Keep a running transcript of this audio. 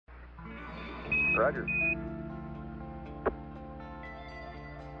Roger.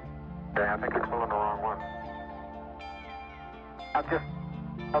 Yeah, I think you're pulling the wrong one.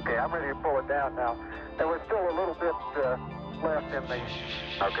 Okay, I'm ready to pull it down now. There was still a little bit left in the...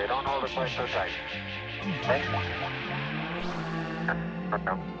 Okay, don't hold it quite so tight. Okay?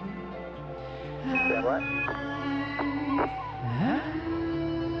 Stand what?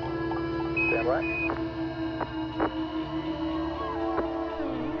 Stand what?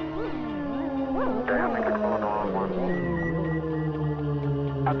 Okay, I think you're pulling the wrong one.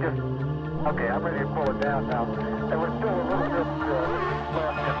 Okay, I'm ready to pull it down now. There was still a little bit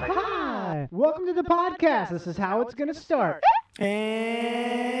left in the... Hi! Welcome to the podcast. This is how it's going to start.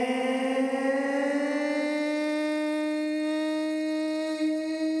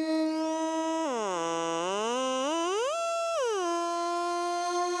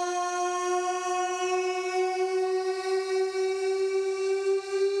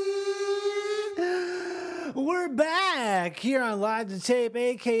 We're back here on Live to Tape,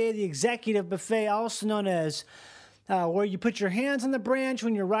 aka the Executive Buffet, also known as where you put your hands on the branch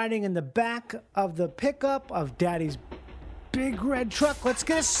when you're riding in the back of the pickup of Daddy's big red truck. Let's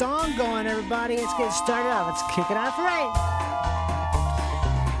get a song going, everybody. Let's get it started off. Let's kick it off right.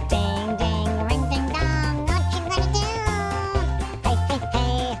 Ding, ding, ring, ding, dong, what you gonna do? Hey, hey,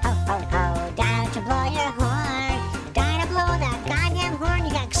 hey, ho, ho, ho, don't you blow your horn. Don't blow that goddamn horn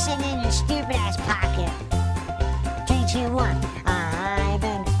you got sitting in your stupid ass pocket. 3, 2, 1. I've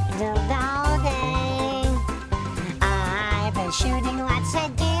been all day. I've been shooting lots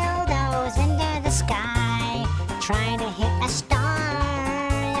of dildos into the sky, trying to hit a star.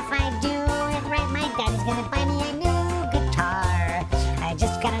 If I do it right, my daddy's gonna buy me a new guitar. I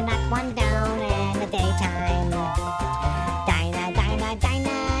just gotta knock one down in the daytime. Dinah, Dinah,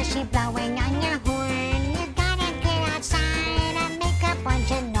 Dinah, she blowing on your horn. You gotta get outside and make a bunch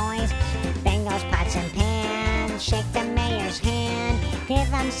of noise. Bang those pots and pans, shake the mayor's hand, give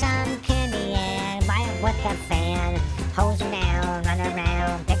him some candy and buy it with a fan. Hose him down, run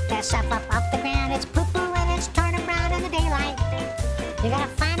around, pick yourself up off the ground. It's poo-poo and it's turning around in the daylight. You gotta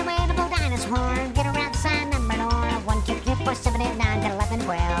find a way to blow Dinah's horn. Get her outside number door. 1, 2, 3, 4, 7, 8, 9, 10, 11,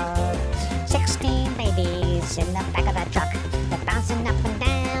 12. 16 babies in the back of the truck. They're bouncing up and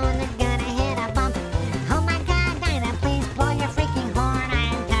down. They're gonna hit a bump. Oh my God, Dinah, please blow your freaking horn.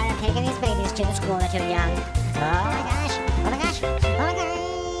 I'm tired of taking these babies to the school. They're too young. Oh my gosh. Oh my gosh. Oh my gosh.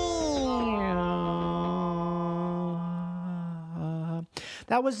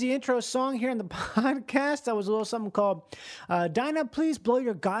 That was the intro song here in the podcast. That was a little something called Dinah, please blow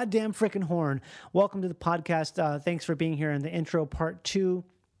your goddamn freaking horn. Welcome to the podcast. Thanks for being here in the intro part 2.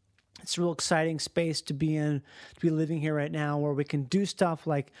 It's a real exciting space to be in, to be living here right now, where we can do stuff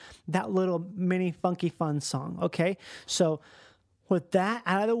like that little mini funky fun song. Okay, so with that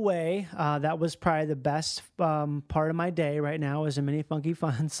out of the way, that was probably the best part of my day right now, is a mini funky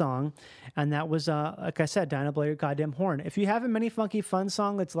fun song. And that was, like I said, Dinah, blow your goddamn horn. If you have a mini funky fun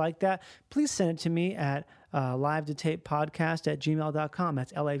song that's like that, please send it to me at live2tapepodcast@gmail.com.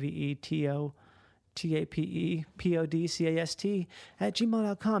 That's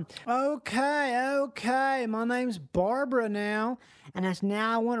LAVETOTAPEPODCAST@gmail.com. Okay. My name's Barbara now. And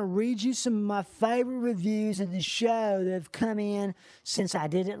now I want to read you some of my favorite reviews of the show that have come in since I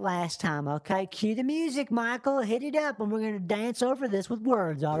did it last time, okay? Cue the music, Michael. Hit it up, and we're going to dance over this with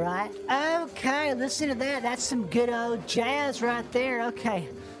words, all right? Okay, listen to that. That's some good old jazz right there. Okay,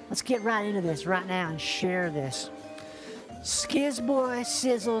 let's get right into this right now and share this. Skizboy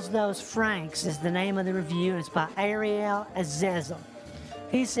Sizzles Those Franks is the name of the review, and it's by Ariel Azazel.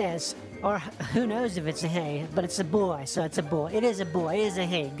 He says, or who knows if it's a he, but it's a boy, so it's a boy. It is a boy. It is a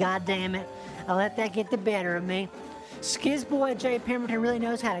he. God damn it. I'll let that get the better of me. Skizboy Jay Pemberton really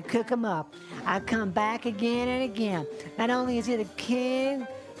knows how to cook 'em up. I come back again and again. Not only is he the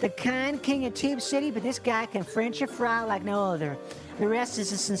kind king of Tube City, but this guy can French or fry like no other. The rest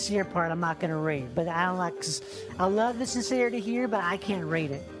is the sincere part I'm not going to read, but I love the sincerity here, but I can't read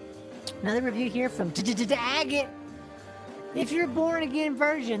it. Another review here from Daggett. If you're a born-again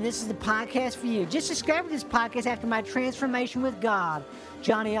virgin, this is the podcast for you. Just discovered this podcast after my transformation with God.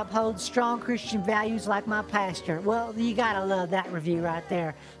 Johnny upholds strong Christian values like my pastor. Well, you gotta love that review right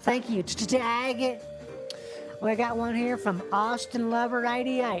there. Thank you. Daggett. We got one here from Austin Lover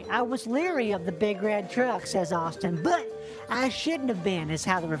 88. I was leery of the big red truck, says Austin, but I shouldn't have been, is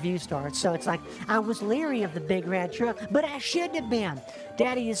how the review starts. So it's like, I was leery of the big red truck, but I shouldn't have been.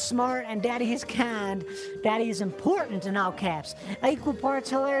 Daddy is smart and Daddy is kind. Daddy is important, in all caps. Equal parts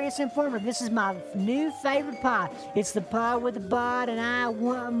hilarious and informative. This is my new favorite pie. It's the pie with the bod, and I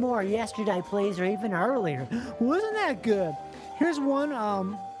want more. Yesterday, please, or even earlier. Wasn't that good? Here's one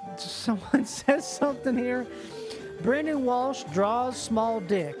Someone says something here. Brendan Walsh draws small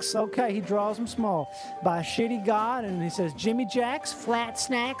dicks. Okay, he draws them small. By Shitty God, and he says Jimmy Jack's flat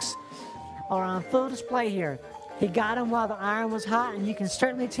snacks are on full display here. He got them while the iron was hot, and you can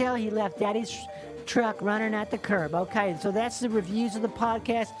certainly tell he left Daddy's truck running at the curb. Okay, so that's the reviews of the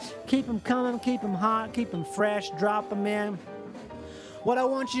podcast. Keep them coming, keep them hot, keep them fresh, drop them in. What I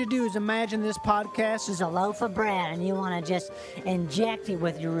want you to do is imagine this podcast is A loaf of bread, and you want to just inject it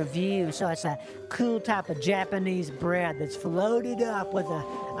with your review. so it's a cool type of Japanese bread that's floated up with a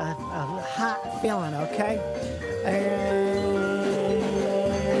hot filling, okay? And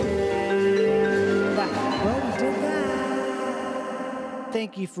well, we did that.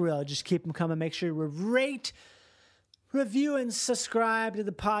 Thank you for real. Just keep them coming. Make sure you rate, review, and subscribe to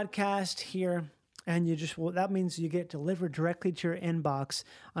the podcast here. And that means you get delivered directly to your inbox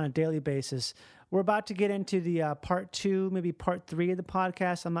on a daily basis. We're about to get into the part 2, maybe part 3 of the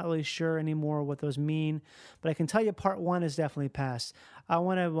podcast. I'm not really sure anymore what those mean, but I can tell you part 1 is definitely passed. I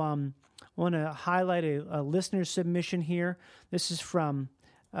want to highlight a listener submission here. This is from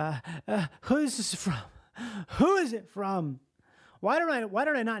who is this from? Who is it from? Why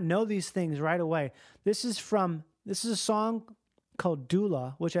don't I not know these things right away? This is a song called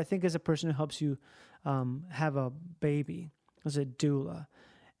Doula, which I think is a person who helps you have a baby. It's a doula,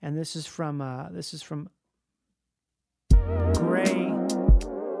 and this is from Gray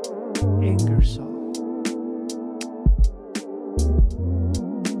Ingersoll.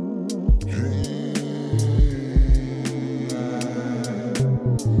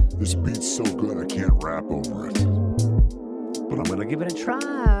 This beat's so good I can't rap over it, but I'm gonna Give it a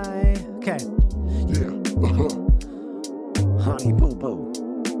try. Okay. Yeah. Honey boo boo,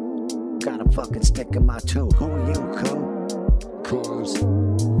 got a fucking stick in my toe. Who are you, co? Cause.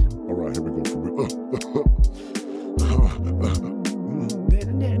 Alright, here we go.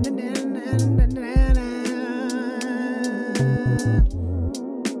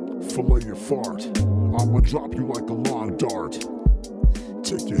 Fillet your fart. I'ma drop you like a lawn dart.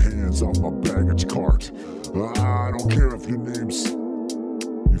 Take your hands off my baggage cart. I don't care if your name's.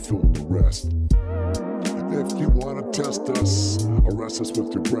 You fill in the rest. If you wanna test us, arrest us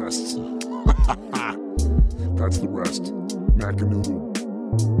with your breasts. That's the rest. Macanudo,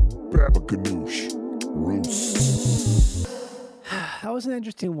 babaganoosh, roots. That was an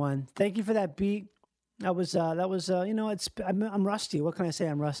interesting one. Thank you for that beat. That was I'm rusty. What can I say?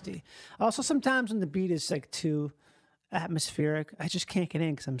 I'm rusty. Also, sometimes when the beat is like too atmospheric, I just can't get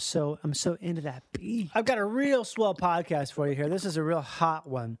in because I'm so into that beat. I've got a real swell podcast for you here. This is a real hot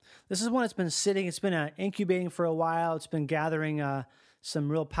one. This is one that's been sitting. It's been incubating for a while. It's been gathering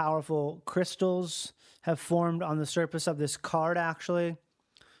some real powerful crystals have formed on the surface of this card, actually.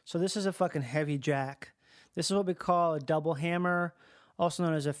 So this is a fucking heavy jack. This is what we call a double hammer, also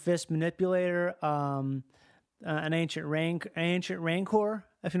known as a fist manipulator, an ancient rancor.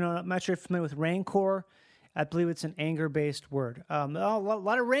 If you know, I'm not sure if you're familiar with rancor. I believe it's an anger-based word. A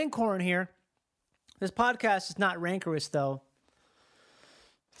lot of rancor in here. This podcast is not rancorous, though.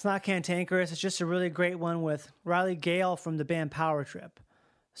 It's not cantankerous. It's just a really great one with Riley Gale from the band Power Trip.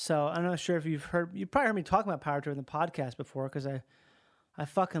 So I'm not sure if you've probably heard me talking about Power Trip in the podcast before because I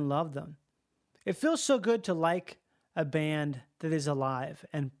fucking love them. It feels so good to like a band that is alive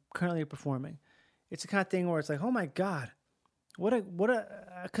and currently performing. It's the kind of thing where it's like, oh my God,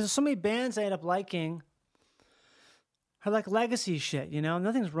 because so many bands I end up liking are like legacy shit, you know?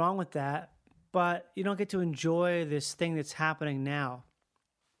 Nothing's wrong with that, but you don't get to enjoy this thing that's happening now.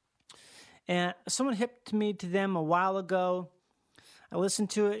 And someone hipped me to them a while ago. I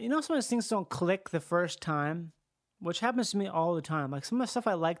listened to it. You know, some of those things don't click the first time, which happens to me all the time. Like some of the stuff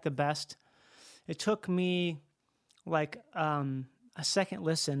I like the best, it took me like a second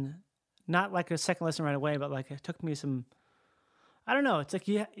listen, not like a second listen right away, but like it took me some, I don't know. It's like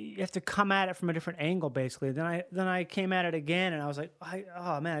you have to come at it from a different angle, basically. Then I came at it again, and I was like,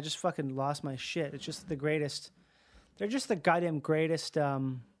 oh man, I just fucking lost my shit. It's just the greatest. They're just the goddamn greatest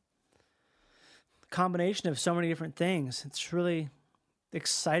combination of so many different things. It's really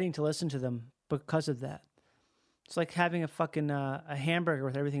exciting to listen to them because of that. It's like having a fucking a hamburger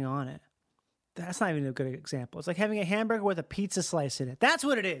with everything on it. That's not even a good example. It's like having a hamburger with a pizza slice in it. That's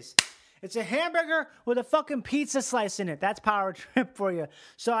what it is. It's a hamburger with a fucking pizza slice in it. That's Power Trip for you.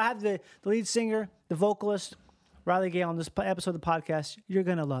 So I have the lead singer, the vocalist, Riley Gale on this episode of the podcast. You're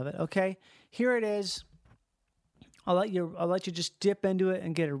going to love it, okay? Here it is. I'll let you just dip into it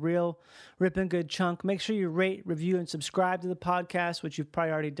and get a real ripping good chunk. Make sure you rate, review, and subscribe to the podcast, which you've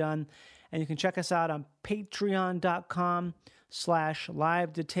probably already done. And you can check us out on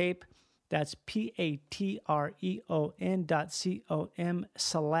patreon.com/live to tape. That's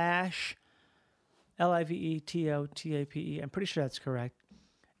patreon.com/LIVETOTAPE. I'm pretty sure that's correct.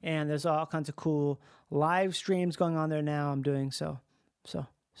 And there's all kinds of cool live streams going on there now. I'm doing so. We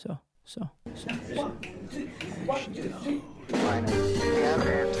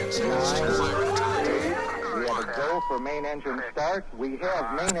have a go for main engine start. We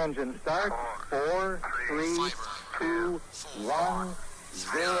have main engine start. 4, 3, 2, 1,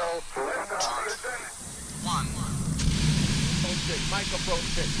 0. Microphone check,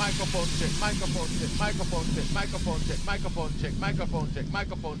 microphone check, microphone check, microphone check, microphone check, microphone check, microphone check,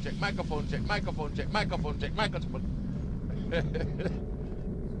 microphone check, microphone check, microphone check, microphone check, microphone.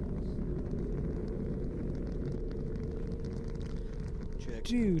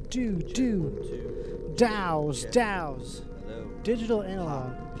 Dows. Hello. Digital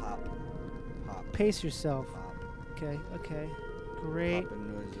analog. Pop. Pace yourself. Pop. Okay. Great.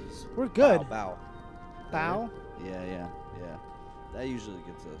 Popping noises. We're good. Bow. Bow? Yeah. That usually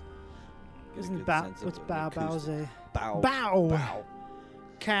gets a. Isn't bow? What's bow? Bow's a Bow. bow.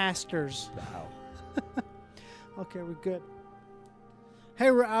 Casters. Bow. Okay, we're good. Hey,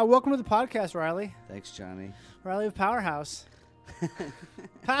 welcome to the podcast, Riley. Thanks, Johnny. Riley of Powerhouse.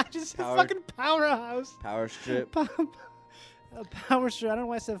 Just Power- fucking Powerhouse. Power strip. Power strip. I don't know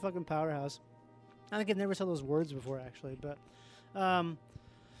why I said fucking Powerhouse. I think I've never said those words before, actually. But,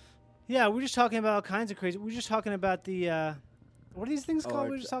 yeah, we're just talking about all kinds of crazy. We're just talking about the, what are these things called?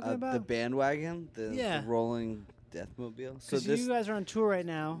 We're just talking about the bandwagon, the rolling Deathmobile. So because you guys are on tour right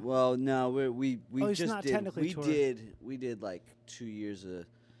now. Well, no, we it's just not did. technically We tour. did like 2 years of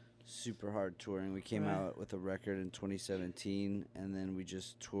super hard touring. We came Right. out with a record in 2017, and then we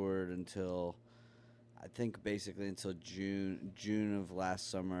just toured until I think basically until June of last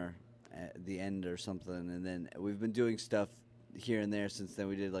summer, at the end or something. And then we've been doing stuff here and there since then.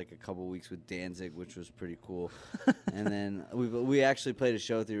 We did like a couple weeks with Danzig, which was pretty cool. And then we actually played a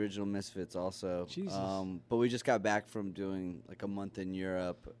show with the Original Misfits also. Jesus. But we just got back from doing like a month in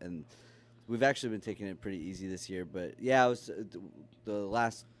Europe, and we've actually been taking it pretty easy this year. But yeah, it was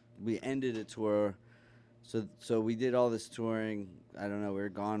we ended a tour. So we did all this touring. I don't know. We were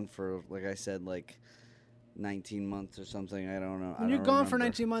gone for, like I said, like 19 months or something. I don't know. When you're gone for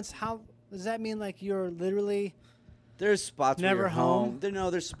 19 months, how does that mean? Like you're literally There's spots never where you're home?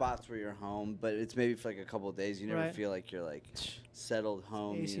 There's spots where you're home, but it's maybe for like a couple of days. You never Right. feel like you're like settled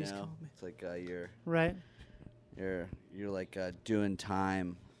home. AC's You know, calling me. it's like right. you're like doing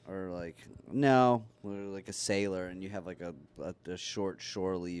time, or like no, we're like a sailor, and you have like a short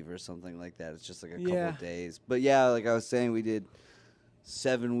shore leave or something like that. It's just like a couple Yeah. of days. But yeah, like I was saying, we did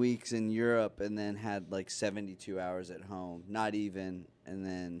 7 weeks in Europe, and then had like 72 hours at home, not even, and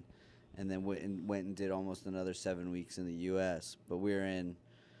then went and did almost another 7 weeks in the U.S. But we're in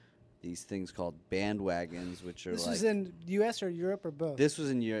these things called bandwagons, which are This like was in U.S. or Europe or both? this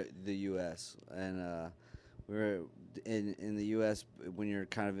was in the U.S. and we were in the U.S. when you're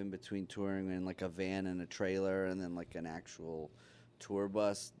kind of in between touring in like a van and a trailer, and then like an actual tour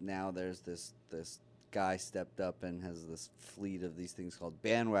bus. Now there's this guy stepped up and has this fleet of these things called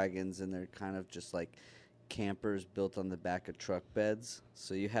bandwagons, and they're kind of just like campers built on the back of truck beds.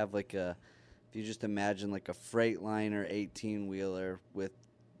 So you have like if you just imagine like a Freightliner 18-wheeler with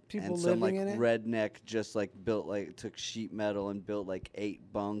People and some like living in it? redneck just like built like took sheet metal and built like 8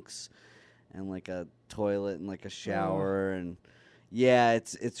 bunks and like a toilet and like a shower and yeah,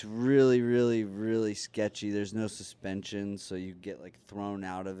 it's really really really sketchy. There's no suspension, so you get like thrown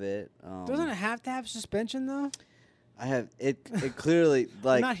out of it. Doesn't it have to have suspension though? I have it clearly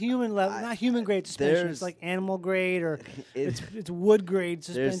like Not human level, not human grade suspension. It's there's- like animal grade or it- it's wood grade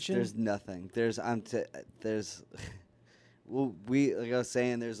suspension. There's nothing. There's well, like I was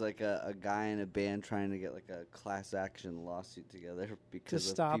saying, there's like a guy in a band trying to get like a class action lawsuit together because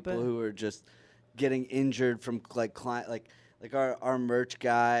of stop people it? who are just getting injured from like our merch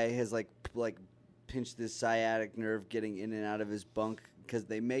guy has like pinched his sciatic nerve getting in and out of his bunk because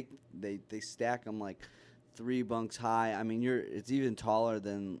they stack them like 3 bunks high. I mean, it's even taller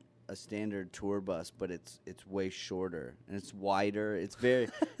than a standard tour bus, but it's way shorter and it's wider. It's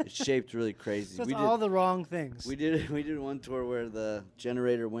shaped really crazy. So it's all the wrong things. We did one tour where the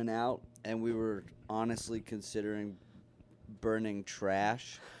generator went out, and we were honestly considering burning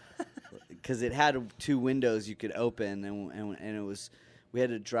trash because it had 2 windows you could open, and it was we had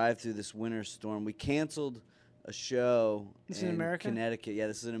to drive through this winter storm. We canceled a show This is in America? Connecticut. Yeah,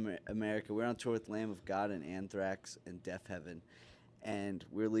 this is in America. We're on tour with Lamb of God and Anthrax and Death Heaven. And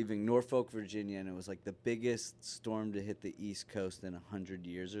we're leaving Norfolk, Virginia, and it was like the biggest storm to hit the East Coast in 100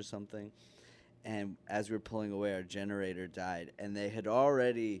 years or something. And as we were pulling away, our generator died, and they had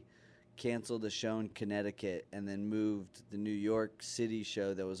already canceled a show in Connecticut and then moved the New York City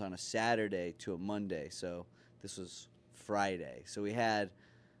show that was on a Saturday to a Monday. So this was Friday. So we had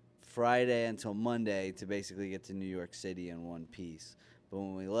Friday until Monday to basically get to New York City in one piece. But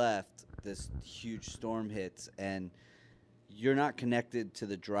when we left, this huge storm hits, and you're not connected to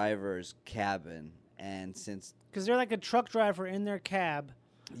the driver's cabin. And since Because they're like a truck driver in their cab.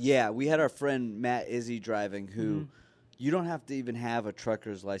 we had our friend Matt Izzy driving, who you don't have to even have a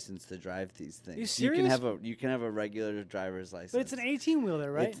trucker's license to drive these things. You serious? You can have a regular driver's license. But it's an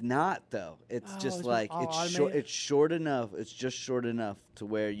 18-wheeler, right? It's not though. It's Oh, just it's like all it's short. automated? It's short enough. It's just short enough to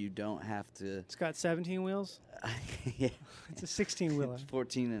where you don't have to. It's got 17 wheels. Yeah, It's a 16-wheeler. it's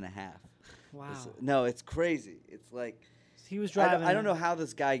 14 and a half. Wow. No, it's crazy. It's like He was I driving. don't know how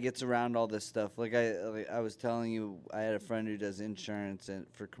this guy gets around all this stuff. Like I was telling you, I had a friend who does insurance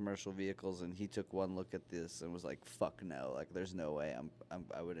for commercial vehicles, and he took one look at this and was like, "Fuck no! Like, there's no way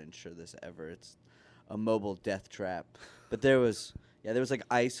I would insure this ever. It's a mobile death trap." But there was like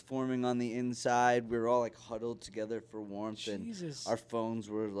ice forming on the inside. We were all like huddled together for warmth, Jesus. and our phones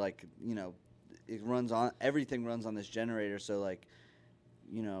were like, everything runs on this generator. So like,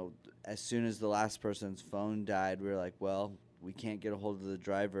 as soon as the last person's phone died, we were like, well, we can't get a hold of the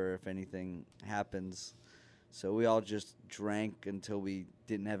driver if anything happens. So we all just drank until we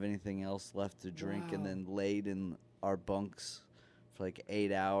didn't have anything else left to drink, and Wow. then laid in our bunks for like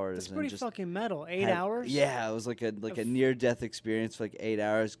 8 hours. That's and pretty just fucking metal. 8 had- hours? Yeah, it was like a near-death experience for like 8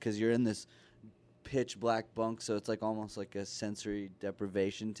 hours, because you're in this pitch black bunk, so it's like almost like a sensory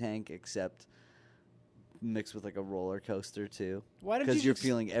deprivation tank, except mixed with like a roller coaster too. Why didn't Because you you're just-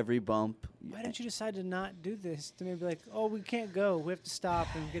 feeling every bump. Why didn't you decide to not do this? To maybe be like, oh, we can't go. We have to stop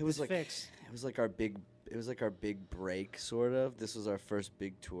and get It was this like fixed. It was like our big break, sort of. This was our first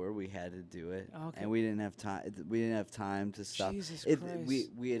big tour. We had to do it, Okay. and we didn't have time. We didn't have time to stop. Jesus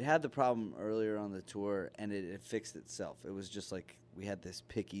We had the problem earlier on the tour, and it fixed itself. It was just like we had this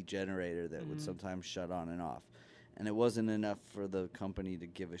picky generator that would sometimes shut on and off, and it wasn't enough for the company to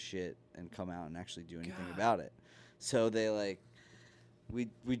give a shit and come out and actually do anything about it. So they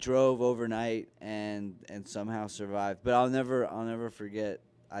we drove overnight and somehow survived. But I'll never forget.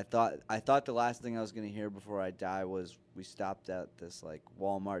 I thought the last thing I was gonna hear before I die was we stopped at this like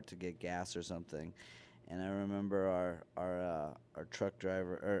Walmart to get gas or something, and I remember our truck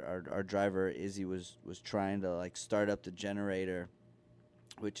driver or our driver Izzy was trying to like start up the generator,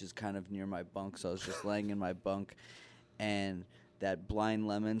 which is kind of near my bunk. So I was just laying in my bunk, and that Blind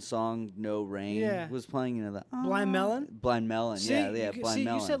Lemon song, No Rain, was playing. Blind Melon? Blind Melon, See, yeah, you Blind see,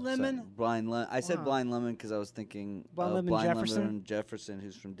 Melon. you said Lemon? So, Blind Lemon. I said Wow. Blind Lemon because I was thinking Blind of Lemon Jefferson? Lemon Jefferson,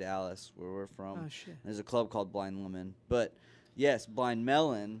 who's from Dallas, where we're from. Oh, shit. There's a club called Blind Lemon. But, yes, Blind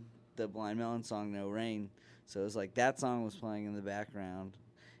Melon, the Blind Melon song, No Rain. So it was like that song was playing in the background,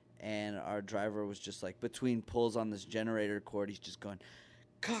 and our driver was just like, between pulls on this generator cord, he's just going,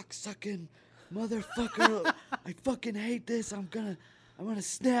 cocksucking motherfucker, I fucking hate this, I'm gonna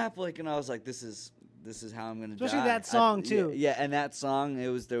snap, like, and I was like, this is how I'm gonna Especially die. that song, too. Yeah, and that song,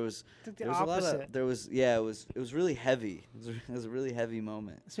 there was It's like the opposite. it was really heavy. It was a really heavy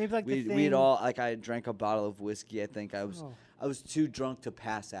moment. It's maybe like the We'd thing- all, like, I drank a bottle of whiskey. I think I Oh. was too drunk to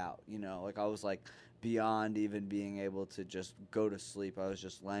pass out. Like I was like beyond even being able to just go to sleep. I was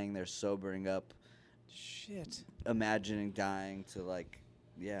just laying there sobering up, Shit. imagining dying to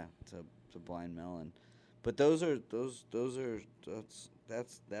to Blind Melon. But that's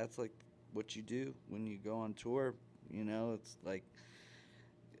like what you do when you go on tour. It's like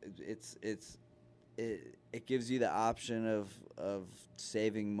it gives you the option of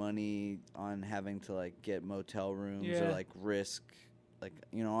saving money on having to like get motel rooms or Yeah. like risk, like,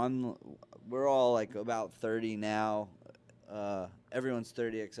 we're all like about 30 now. Everyone's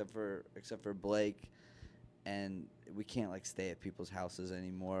 30 except for Blake, and we can't like stay at people's houses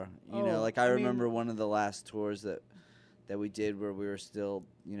anymore. Like I remember one of the last tours that we did where we were still,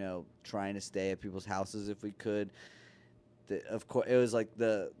 trying to stay at people's houses if we could. Of course, it was like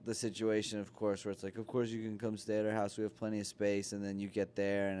the situation, of course, where it's like, of course you can come stay at our house. We have plenty of space, and then you get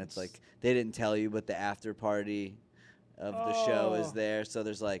there, and it's like they didn't tell you, but the after party of the show is Oh. there. So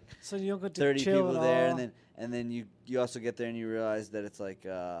there's like So you don't get to 30 chill people at there, all. and then you also get there and you realize that it's like,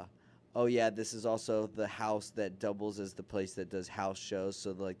 oh yeah, this is also the house that doubles as the place that does house shows.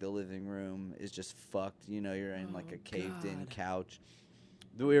 So like the living room is just fucked. You're in like a caved-in God. couch.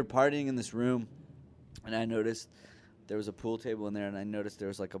 We were partying in this room, and I noticed there was a pool table in there, and I noticed there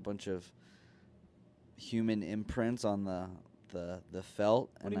was like a bunch of human imprints on the felt.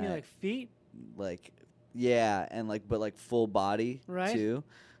 What do you mean, like feet? Like, yeah, and like, but like full body Right. too.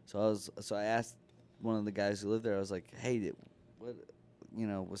 So I asked one of the guys who lived there. I was like, "Hey,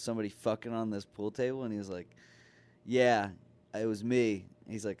 was somebody fucking on this pool table? And he was like, yeah, it was me.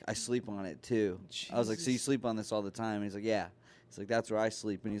 He's like, I sleep on it too. I was like, so you sleep on this all the time? And he's like, yeah. He's like, that's where I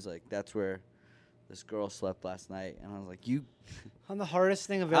sleep. And he's like, that's where this girl slept last night. And I was like, you. On the hardest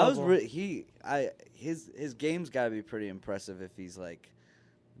thing available. His game's got to be pretty impressive if he's like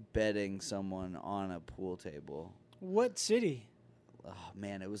betting someone on a pool table. What city? Oh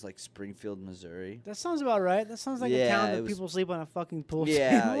man, it was like Springfield, Missouri. That sounds about right. That sounds like a town that people sleep on a fucking pool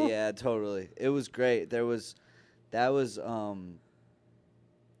table. Yeah, totally. It was great. That was our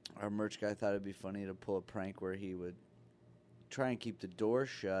merch guy thought it'd be funny to pull a prank where he would try and keep the door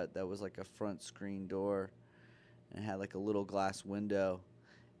shut. That was like a front screen door, and it had like a little glass window,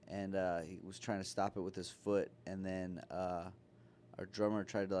 and he was trying to stop it with his foot, and then our drummer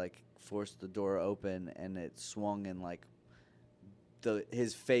tried to like force the door open, and it swung, and like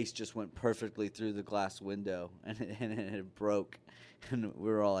his face just went perfectly through the glass window, and it broke, and we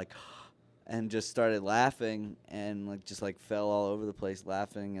were all like, and just started laughing, and like just like fell all over the place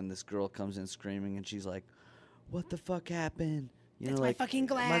laughing, and this girl comes in screaming, and she's like, what the fuck happened? That's my fucking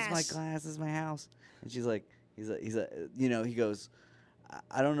glass. That's my glass. This is my house. And she's like, he goes,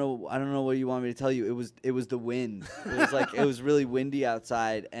 I don't know what you want me to tell you. It was the wind. It was like it was really windy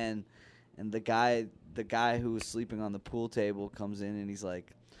outside, and the guy who was sleeping on the pool table comes in, and he's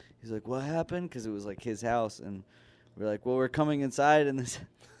like, what happened? Because it was like his house, and we're like, well, we're coming inside, and this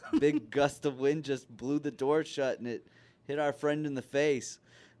big gust of wind just blew the door shut, and it hit our friend in the face.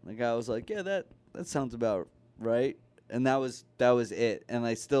 And the guy was like, yeah, that sounds about right. And that was it. And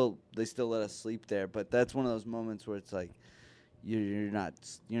they still let us sleep there. But that's one of those moments where it's like you're not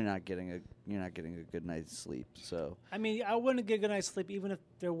getting a good night's sleep. So I mean, I wouldn't get a good night's sleep even if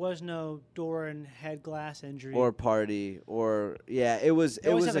there was no door and head glass injury or party or it was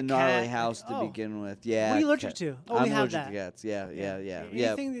a gnarly house to begin with. Yeah. What are you allergic to? I'm we have allergic that. to cats. Yeah.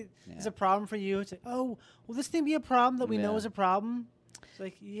 Anything that is a problem for you? It's like, will this thing be a problem that we know is a problem? It's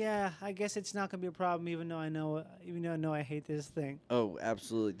like, yeah, I guess it's not gonna be a problem, even though I know I hate this thing. Oh,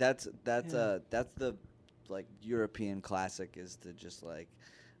 absolutely. That's the like European classic is to just like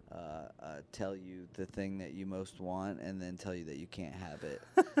tell you the thing that you most want and then tell you that you can't have it.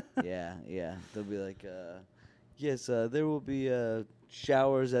 yeah. They'll be like, yes, there will be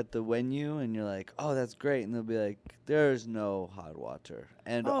showers at the venue, and you're like, oh, that's great, and they'll be like, there's no hot water,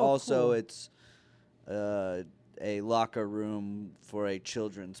 and also cool. It's a locker room for a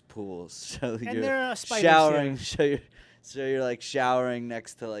children's pool, so you're showering. So you're like showering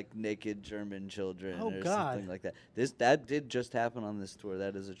next to like naked German children or something like that. That did just happen on this tour.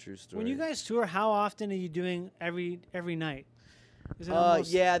 That is a true story. When you guys tour, how often are you doing every night? Is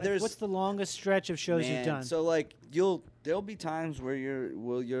it there's what's the longest stretch of shows you've done? So like there'll be times where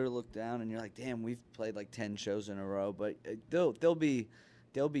you're look down and you're like, damn, we've played like 10 shows in a row, but there'll be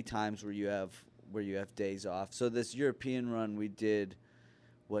times where you have days off. So this European run we did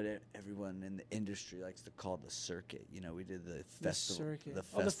what everyone in the industry likes to call the circuit. We did the festival. The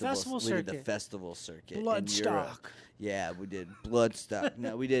festival circuit. We did the festival circuit. Bloodstock. Yeah, we did Bloodstock.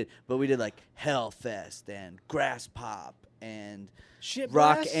 No, we did like Hellfest and Grass Pop and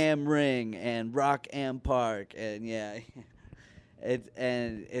Rock Am Ring and Rock Am Park and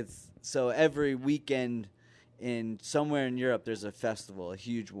it's so every weekend in somewhere in Europe there's a festival, a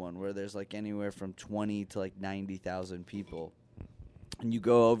huge one where there's like anywhere from 20 to like 90,000 people. And you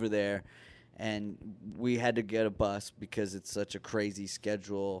go over there, and we had to get a bus because it's such a crazy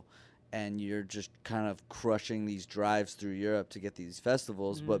schedule, and you're just kind of crushing these drives through Europe to get these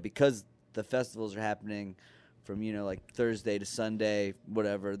festivals. Mm-hmm. But because the festivals are happening from, like Thursday to Sunday,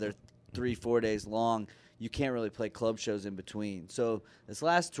 whatever, they're 3-4 days long, you can't really play club shows in between. So this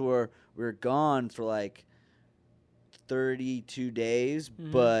last tour, we were gone for like 32 days,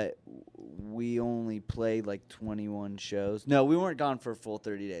 but we only played like 21 shows. No, we weren't gone for a full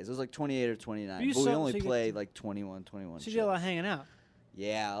 30 days. It was like 28 or 29. But we only played like 21 So shows. you did a lot of hanging out.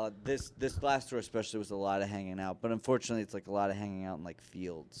 Yeah, this last tour especially was a lot of hanging out. But unfortunately, it's like a lot of hanging out in like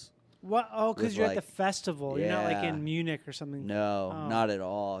fields. What? Oh, because you're at the festival. You're not like in Munich or something. No, not at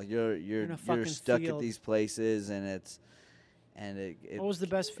all. You're stuck at these places, and What was the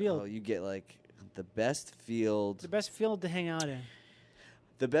best field? Oh, you get like the best field. The best field to hang out in.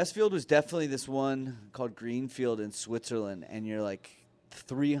 The best field was definitely this one called Greenfield in Switzerland, and you're like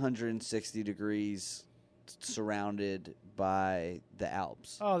 360 degrees surrounded by the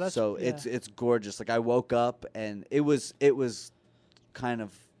Alps. Oh, that's it's gorgeous. Like I woke up and it was kind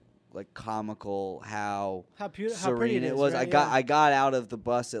of like comical how serene it was. Right? I got out of the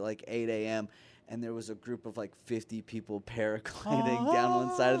bus at like 8 a.m. and there was a group of like 50 people paragliding down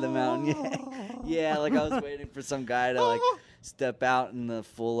one side of the mountain. Yeah, like I was waiting for some guy to like step out in the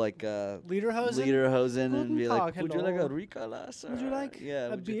full like Lederhosen? and be like, Guten would you like Tag, a Ricola, sir? Would you like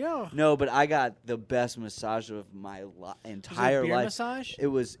a beer? No, but I got the best massage of my entire beer life. massage? It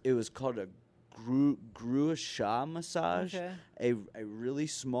was called a Gua Sha massage. Okay. A really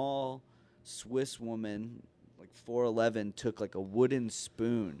small Swiss woman, like 4'11", took like a wooden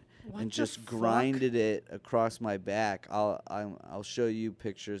spoon What and the just fuck? grinded it across my back. I'll show you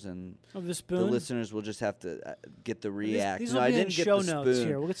pictures, and Of the the spoon? listeners will just have to get the react. These No, will I be in didn't get show the notes spoon.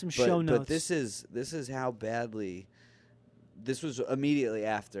 here. We'll get some but, show notes. But this is how badly. This was immediately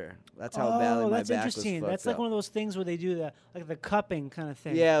after. That's how badly my that's back was interesting. fucked That's like up. one of those things where they do the cupping kind of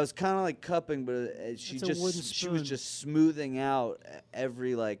thing. Yeah, it was kind of like cupping, but she It's a wooden she was spoon. just smoothing out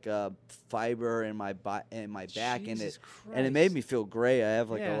every like fiber in my back, and Jesus and it made Christ. me feel great. I have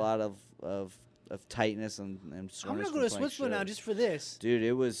like Yeah. a lot of tightness and I'm soreness. gonna go to from playing Switzerland now shows. just for this. Dude,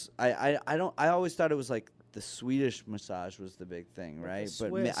 it was I always thought it was like the Swedish massage was the big thing, Like the right? But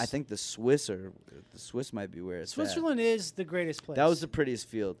Swiss. I think the Swiss might be where it's at. Switzerland is the greatest place. That was the prettiest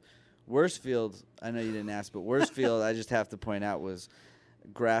field. Worst field, I know you didn't ask, but worst field I just have to point out was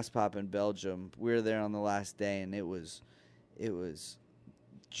Grasspop in Belgium. We were there on the last day, and it was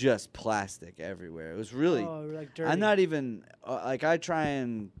just plastic everywhere. It was really. like dirty. I'm not even like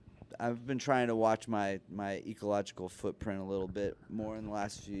I've been trying to watch my ecological footprint a little bit more in the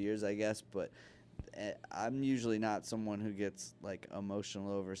last few years, I guess, but I'm usually not someone who gets like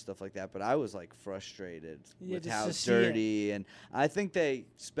emotional over stuff like that, but I was like frustrated with just how to see dirty, and I think they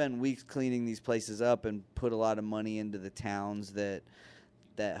spend weeks cleaning these places up and put a lot of money into the towns that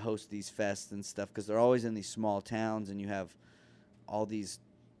host these fests and stuff, because they're always in these small towns, and you have all these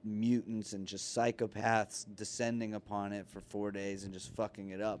mutants and just psychopaths descending upon it for 4 days and just fucking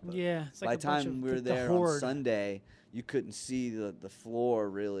it up. But Yeah, it's like by a the bunch time of we were the there on horde. Sunday, you couldn't see the floor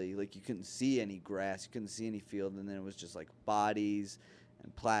really. Like you couldn't see any grass, you couldn't see any field, and then it was just like bodies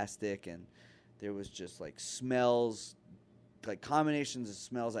and plastic, and there was just like smells, like combinations of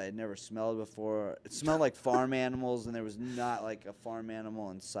smells I had never smelled before. It smelled like farm animals, and there was not like a farm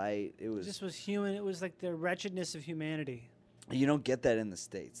animal in sight. It was. This was human. It was like the wretchedness of humanity. You don't get that in the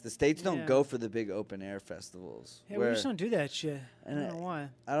States. The States don't Yeah. go for the big open air festivals. Yeah, we just don't do that shit. I and don't know why.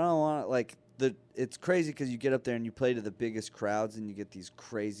 I don't want like it's crazy because you get up there and you play to the biggest crowds and you get these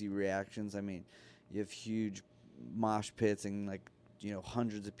crazy reactions. I mean, you have huge mosh pits and like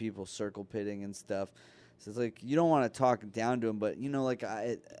hundreds of people circle pitting and stuff. So it's like you don't want to talk down to them, but like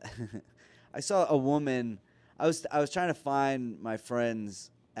I saw a woman. I was trying to find my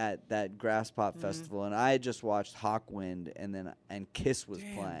friends at that Grasspop festival, and I had just watched Hawkwind, and Kiss was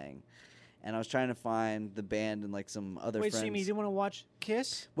playing, and I was trying to find the band and like some other Wait, friends. so you mean you didn't want to watch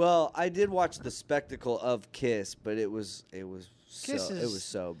Kiss? Well, I did watch the spectacle of Kiss, but it was Kiss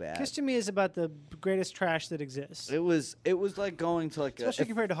so bad. Kiss to me is about the greatest trash that exists. It was like going to like Especially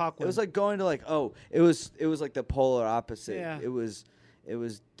compared to Hawkwind. It was like going to like it was like the polar opposite. Yeah. It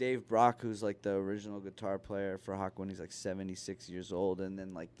was Dave Brock, who's like the original guitar player for Hawkwind. He's like 76 years old, and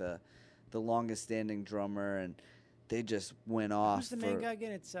then like the longest standing drummer, and they just went off. Who's the main guy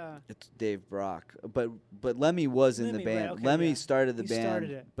again? It's Dave Brock, but Lemmy was in the Lemmy, band. right, okay, Lemmy yeah. started the He band,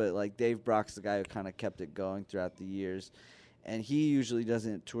 started it. but like Dave Brock's the guy who kind of kept it going throughout the years, and he usually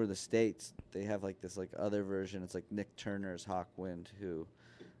doesn't tour the States. They have like this like other version. It's like Nick Turner's Hawkwind, who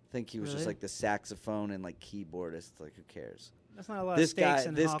I think he was just Really? like the saxophone and like keyboardist. Like who cares? that's not a lot This of stakes guy,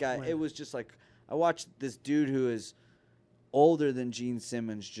 in this guy. Hawkwind. It was just like I watched this dude who is older than Gene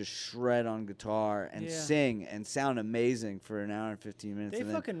Simmons just shred on guitar and Yeah. sing and sound amazing for an hour and 15 minutes. They and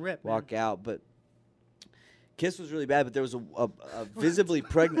then fucking rip, walk man. out. But Kiss was really bad. But there was a visibly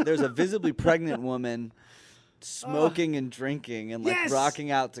pregnant. There was a visibly pregnant woman smoking and drinking and like Yes!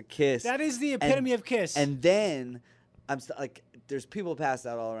 rocking out to Kiss. That is the epitome of Kiss. And then like, there's people passed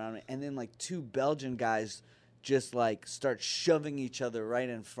out all around me, and then like two Belgian guys just like start shoving each other right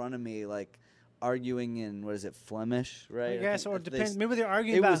in front of me, like arguing in what is it, Flemish, right? I guess, or it They depends. s- Maybe they're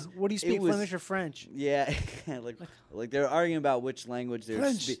arguing it about was- what do you it speak, was- Flemish or French? Yeah, like they're arguing about which language they're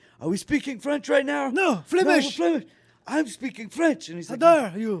French. speaking. Are we speaking French right now? No, we're Flemish. Flemish. I'm speaking French, and he's How like,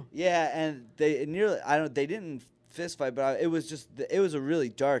 dare you? yeah, and they didn't fist fight, but it was just it was a really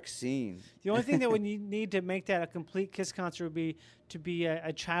dark scene. The only thing that would need to make that a complete Kiss concert would be to be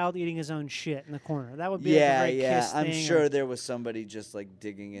a child eating his own shit in the corner. That would be like a very Kiss I'm thing. sure or, there was somebody just like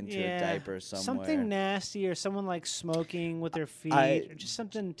digging into a diaper somewhere. Something nasty, or someone like smoking with their feet, or just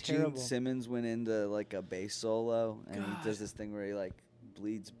something Gene terrible. Simmons went into like a bass solo, and he God. does this thing where he like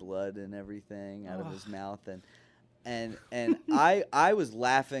bleeds blood and everything out of his mouth, and I was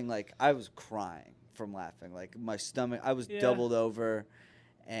laughing, like I was crying from laughing, like my stomach, I was Yeah. doubled over,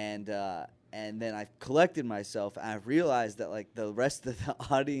 and And then I collected myself, and I realized that like the rest of the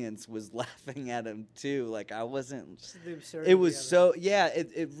audience was laughing at him too. Like I wasn't. It was so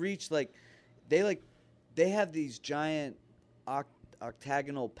It reached like they have these giant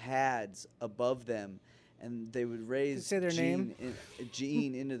octagonal pads above them, and they would raise say their name?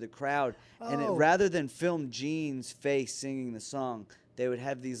 Gene into the crowd, and Oh. rather than film Gene's face singing the song, they would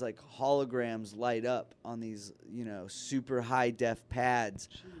have these like holograms light up on these, super high def pads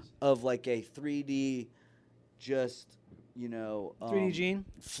of like a 3D, just 3D Gene?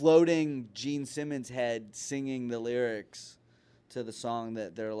 floating Gene Simmons head singing the lyrics to the song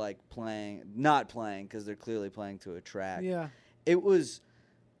that they're like not playing because they're clearly playing to a track. Yeah. It was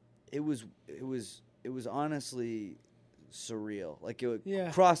honestly surreal. Like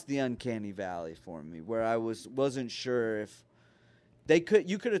it crossed the uncanny valley for me, where I wasn't sure if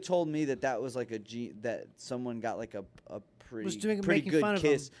you could have told me that was like that someone got like a pretty good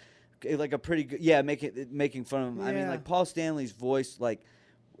kiss, like a pretty good making fun of him. I mean, like Paul Stanley's voice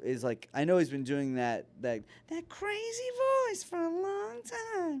is like, I know he's been doing that crazy voice for a long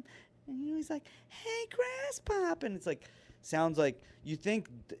time, and he's like, hey, Grass Pop, and it's like sounds like you think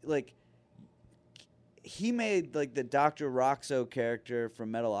like he made like the Dr. Roxo character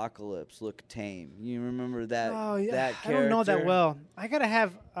from Metalocalypse look tame. You remember that? Oh yeah, that I don't know that well. I gotta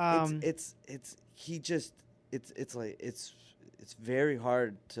have. It's very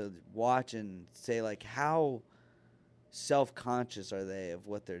hard to watch and say like how self-conscious are they of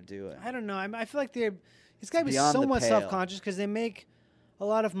what they're doing. I don't know. I feel like it's got to be Beyond the somewhat pale. self-conscious because they make a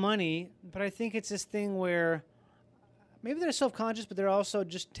lot of money, but I think it's this thing where maybe they're self-conscious, but they're also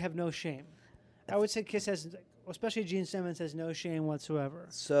just have no shame. I would say Kiss has, especially Gene Simmons, has no shame whatsoever.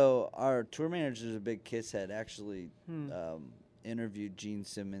 So our tour manager is a big Kiss head. Actually, interviewed Gene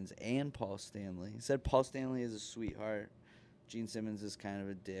Simmons and Paul Stanley. He said Paul Stanley is a sweetheart. Gene Simmons is kind of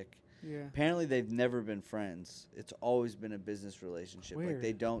a dick. Yeah. Apparently, they've never been friends. It's always been a business relationship. Weird. Like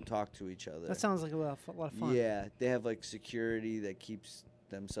they don't talk to each other. That sounds like a lot of fun. Yeah, they have like security that keeps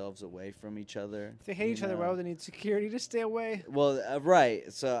themselves away from each other. If they hate each other, why would they need security to stay away? Well,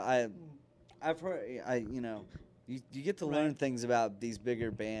 right. So I've heard, you get to learn things about these bigger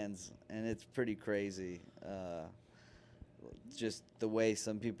bands, and it's pretty crazy. Just the way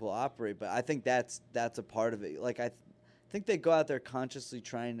some people operate, but I think that's a part of it. Like I think they go out there consciously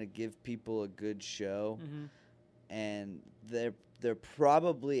trying to give people a good show, and they're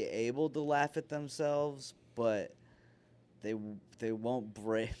probably able to laugh at themselves, but they won't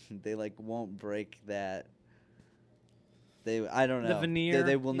break. They won't break that. I don't know. The veneer.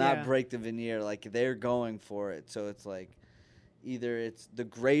 They will not break the veneer. Like they're going for it. So it's like either it's the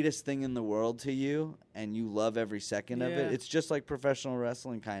greatest thing in the world to you and you love every second of it. It's just like professional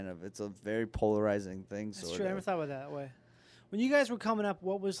wrestling kind of. It's a very polarizing thing. That's true. I never thought about it that way. When you guys were coming up,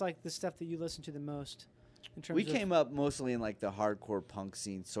 what was like the stuff that you listened to the most? We came up mostly in like the hardcore punk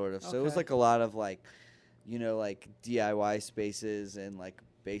scene sort of. So it was like a lot of like, like DIY spaces and like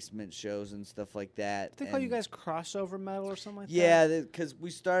basement shows and stuff like that. Did they call you guys crossover metal or something like that? Yeah, because we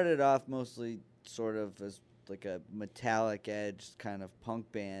started off mostly sort of as like a metallic edge kind of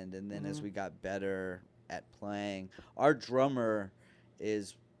punk band, and then as we got better at playing, our drummer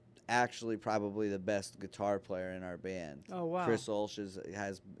is actually probably the best guitar player in our band. Oh wow! Chris Olsch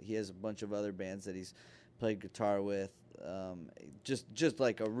has a bunch of other bands that he's played guitar with. Just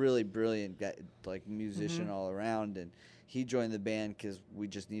like a really brilliant guy, like musician all around, and he joined the band because we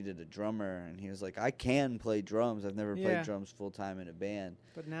just needed a drummer, and he was like, I can play drums. I've never played drums full time in a band.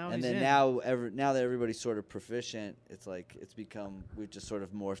 But now now that everybody's sort of proficient, it's like we've just sort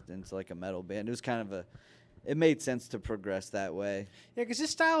of morphed into like a metal band. It was kind of it made sense to progress that way. Yeah, because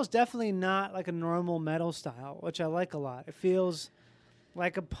this style is definitely not like a normal metal style, which I like a lot. It feels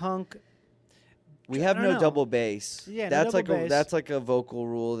like a punk. We have no double bass. Yeah, that's no double bass. That's like a vocal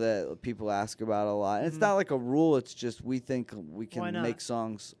rule that people ask about a lot. And it's not like a rule. It's just we think we can make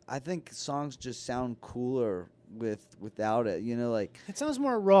songs. I think songs just sound cooler without it. Like it sounds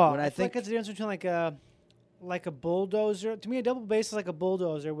more raw. When I think it's the difference between like a bulldozer. To me, a double bass is like a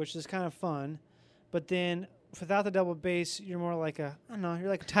bulldozer, which is kind of fun. But then without the double bass, you're more like you're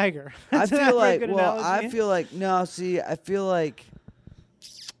like a tiger. I feel like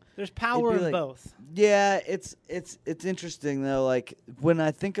there's power in both. Yeah, it's interesting though. Like when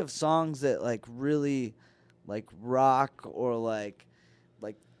I think of songs that like really like rock or like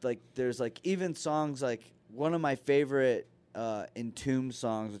there's like even songs like one of my favorite Entomb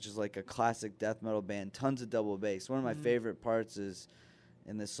songs, which is like a classic death metal band, tons of double bass. One of my favorite parts is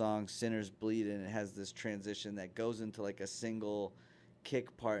in the song Sinners Bleed, and it has this transition that goes into like a single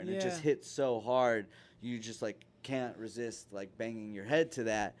kick part, and it just hits so hard. You just like can't resist like banging your head to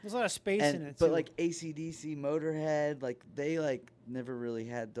that. There's a lot of space in it, But too. like AC/DC, Motorhead, like they like never really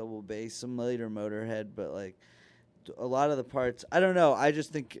had double bass. Some later Motorhead, but like a lot of the parts, I don't know. I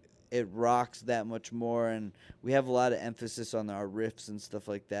just think it rocks that much more, and we have a lot of emphasis on our riffs and stuff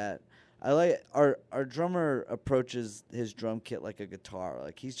like that. I like our drummer approaches his drum kit like a guitar.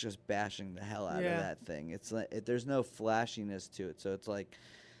 Like he's just bashing the hell out of that thing. It's like there's no flashiness to it. So it's like,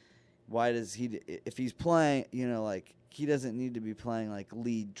 why does he? If he's playing, you know, like he doesn't need to be playing like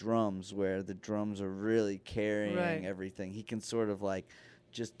lead drums where the drums are really carrying everything. He can sort of like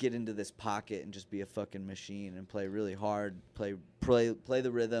just get into this pocket and just be a fucking machine and play really hard. Play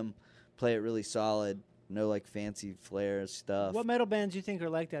the rhythm, play it really solid. No like fancy flair stuff. What metal bands do you think are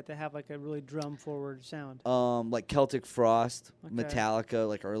like that have like a really drum forward sound? Like Celtic Frost, Okay. Metallica,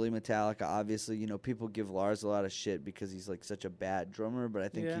 like early Metallica. Obviously, you know, people give Lars a lot of shit because he's like such a bad drummer, but I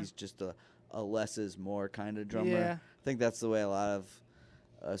think he's just a less is more kind of drummer. Yeah. I think that's the way a lot of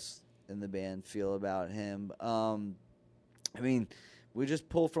us in the band feel about him. I mean, we just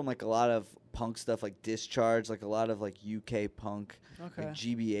pull from like a lot of punk stuff, like Discharge, like a lot of like UK punk, like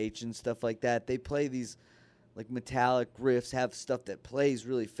GBH and stuff like that. They play these like metallic riffs, have stuff that plays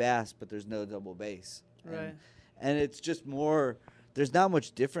really fast, but there's no double bass. Right. And it's just more, there's not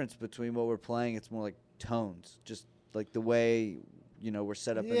much difference between what we're playing. It's more like tones, just like the way, you know, we're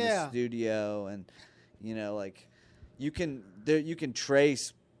set up in the studio, and, you know, like you can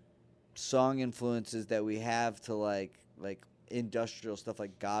trace song influences that we have to like industrial stuff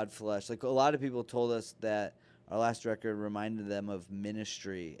like Godflesh. Like a lot of people told us that our last record reminded them of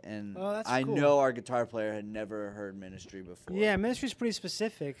Ministry, and I know our guitar player had never heard Ministry before. Yeah, Ministry's pretty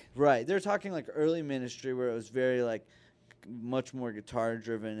specific. Right. They're talking like early Ministry where it was very like much more guitar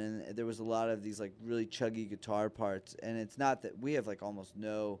driven, and there was a lot of these like really chuggy guitar parts, and it's not that we have like almost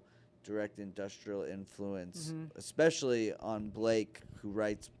no direct industrial influence, especially on Blake, who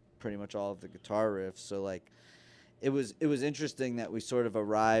writes pretty much all of the guitar riffs. So like it was interesting that we sort of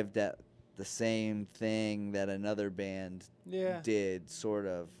arrived at the same thing that another band did, sort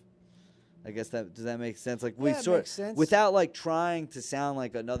of. I guess does that make sense? Like we it sort makes sense. without like trying to sound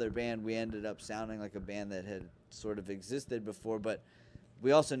like another band, we ended up sounding like a band that had sort of existed before. But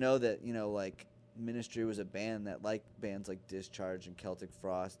we also know that, you know, like Ministry was a band that liked bands like Discharge and Celtic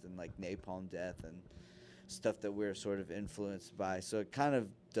Frost and like Napalm Death and stuff that we're sort of influenced by. So it kind of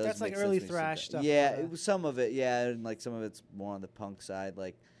does. That's make like early sense when you thrash say stuff. that. Yeah, it was some of it. Yeah, and like some of it's more on the punk side.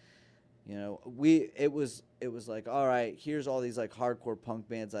 Like, you know, it was like, all right, here's all these like hardcore punk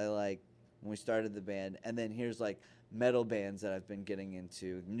bands I like when we started the band, and then here's like metal bands that I've been getting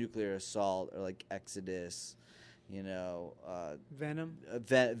into, Nuclear Assault or like Exodus, you know, Venom.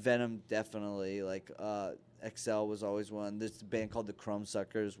 Venom definitely, like XL was always one. There's a band called the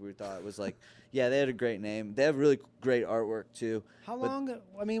Crumbsuckers. We thought it was like, yeah, they had a great name. They have really great artwork too. How long?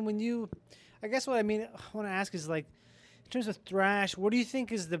 I mean, I guess what I want to ask is like, in terms of thrash, what do you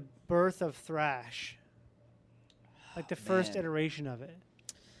think is the birth of thrash? Like the first iteration of it.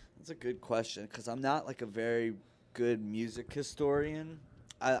 That's a good question, because I'm not like a very good music historian.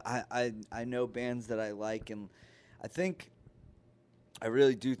 I know bands that I like, and I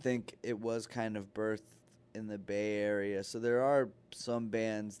really do think it was kind of birthed in the Bay Area. So there are some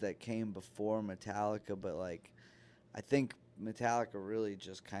bands that came before Metallica, but like I think Metallica really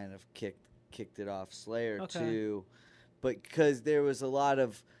just kind of kicked it off. Slayer too, but because there was a lot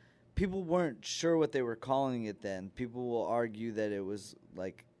of people weren't sure what they were calling it then. People will argue that it was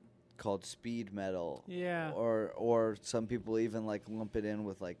like called speed metal. Yeah. Or some people even like lump it in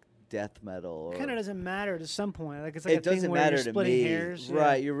with like death metal. It kind of doesn't matter to some point. Like it's like It a thing doesn't where matter you're to splitting me. hairs.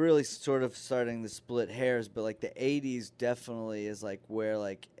 Right, you're really sort of starting to split hairs, but like the 80s definitely is like where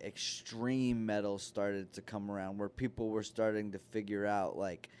like extreme metal started to come around, where people were starting to figure out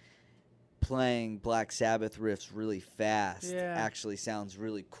like playing Black Sabbath riffs really fast actually sounds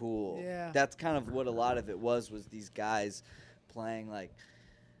really cool. Yeah. That's kind of what a lot of it was these guys playing like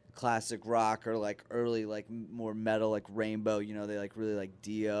classic rock or like early like more metal, like Rainbow, you know, they like really like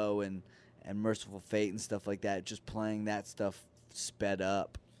Dio and Merciful Fate and stuff like that, just playing that stuff sped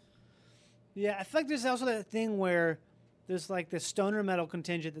up. Yeah, I feel like there's also that thing where there's like the stoner metal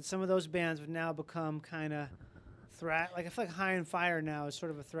contingent that some of those bands have now become kind of thrash. Like I feel like High on Fire now is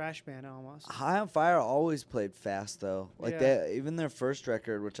sort of a thrash band almost. High on Fire always played fast though. Like even their first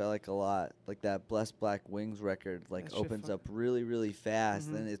record, which I like a lot, like that Blessed Black Wings record, like That shit opens up really, really fast,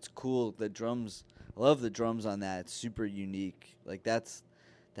 and it's cool. The drums, I love the drums on that. It's super unique. Like that's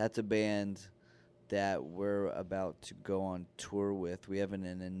a band that we're about to go on tour with. We haven't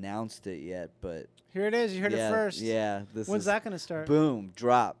announced it yet, but Here it is. You heard yeah, it first. Yeah, this When's is that going to start? boom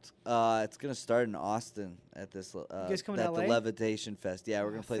dropped. It's gonna start in Austin at this guys coming to at the LA? Levitation Fest. Yeah, we're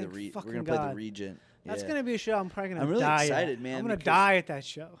Oh, gonna play thank we're fucking gonna play the God. Regent. That's Yeah. going to be a show I'm probably going to I'm really die excited, at. man, I'm going to because- die at that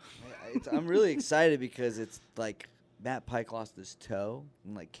show. I'm really excited because it's like Matt Pike lost his toe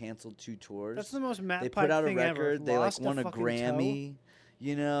and like canceled 2 tours. That's the most Matt They Pike put out a thing ever. record. They like Lost won a fucking Grammy.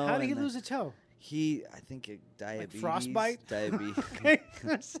 You know. How did he and lose a toe? I think diabetes. frostbite? Diabetes. Okay,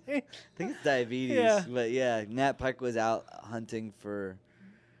 I think it's diabetes. Yeah. But yeah, Matt Pike was out hunting for,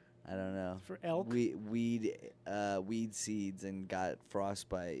 I don't know, For elk? weed seeds and got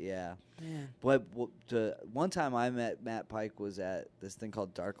frostbite. Yeah. Man. But the one time I met Matt Pike was at this thing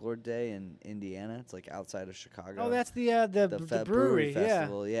called Dark Lord Day in Indiana. It's like outside of Chicago. Oh, that's the brewery. Yeah.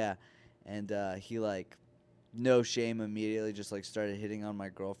 festival. Yeah. And he like no shame immediately just like started hitting on my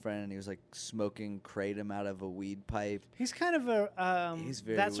girlfriend, and he was like smoking kratom out of a weed pipe. He's kind of a He's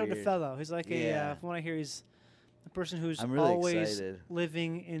very that sort of weird. fellow. He's like Yeah. from what I hear, he's a person who's I'm really always excited.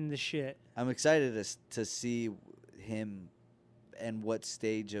 living in the shit. I'm excited to see him and what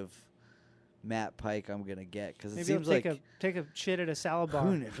stage of Matt Pike I'm gonna get, because it Maybe seems he'll like take a shit at a salad bar,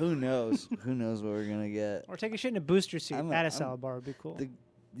 who knows who knows what we're gonna get. or take a shit in a booster seat I'm- at a I'm- salad bar would be cool.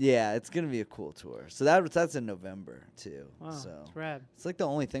 Yeah, it's gonna be a cool tour. So that's in November too. Wow, So that's rad. it's like the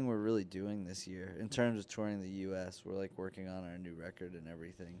only thing we're really doing this year in terms of touring the U.S. We're like working on our new record and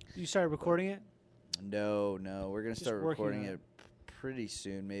everything. You started recording it? No, we're gonna Just start working recording on it pretty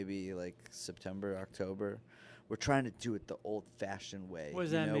soon, maybe like September, October. We're trying to do it the old-fashioned way. What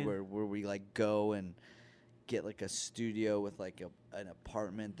does you that know, mean? Where we like go and get like a studio with like an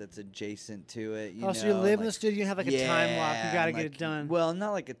apartment that's adjacent to it. You So you know, live in like- the studio and have like a time lock. You got to and, get like, it done. Well,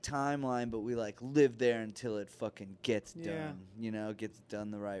 not like a timeline, but we like live there until it fucking gets Yeah. done. You know, gets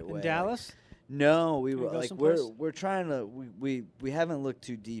done the right way. in Like, Dallas? no, we Can we were go like someplace? we're trying to we haven't looked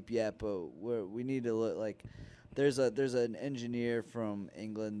too deep yet, but we need to look like there's an engineer from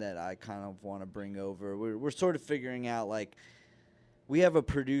England that I kind of want to bring over. We're sort of figuring out like we have a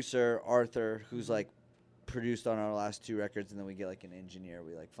producer, Arthur, who's like produced on our last 2 records, and then we get like an engineer.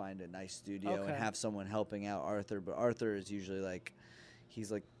 We like find a nice studio Okay. and have someone helping out Arthur, but Arthur is usually like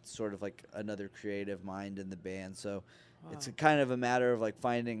he's like sort of like another creative mind in the band. So it's a kind of a matter of like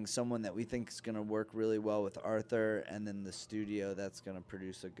finding someone that we think is going to work really well with Arthur, and then the studio that's going to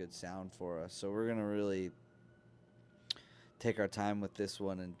produce a good sound for us. So we're going to really take our time with this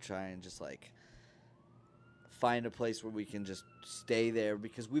one and try and just like find a place where we can just stay there,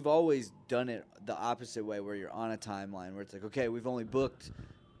 because we've always done it the opposite way, where you're on a timeline where it's like, okay, we've only booked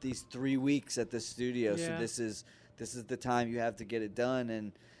these 3 weeks at the studio, so Yeah. this is the time you have to get it done,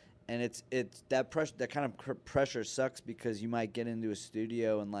 and it's that pressure, that kind of pressure sucks, because you might get into a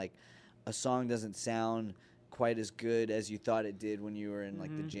studio and like a song doesn't sound quite as good as you thought it did when you were in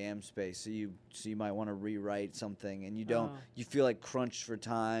like the jam space, so you might want to rewrite something, and you don't you feel like crunched for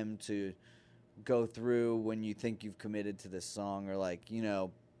time to go through when you think you've committed to this song. Or like, you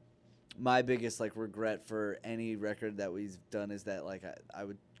know, my biggest like regret for any record that we've done is that like I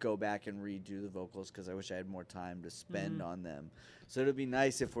would go back and redo the vocals, because I wish I had more time to spend on them. So it'd be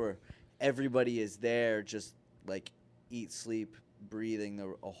nice if everybody is there, just like eat, sleep, breathing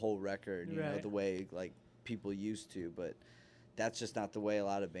a whole record, you know, Right. the way like people used to. But that's just not the way a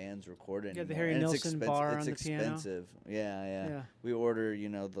lot of bands record anymore. got the Harry And it's Nilsson bar it's on the piano. expensive. Yeah. Yeah. We order, you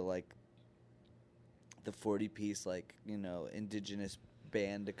know, the 40-piece like, you know, indigenous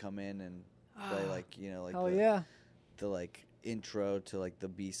band to come in and play like, you know, like Hell the, yeah. the like intro to like the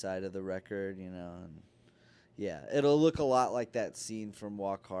B-side of the record, you know, and yeah, it'll look a lot like that scene from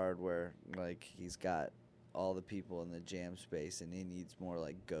Walk Hard where like he's got all the people in the jam space and he needs more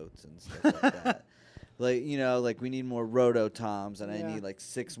like goats and stuff like that. Like, you know, like we need more rototoms, and I Yeah. need like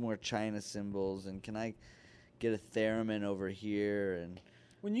 6 more China cymbals, and can I get a theremin over here, and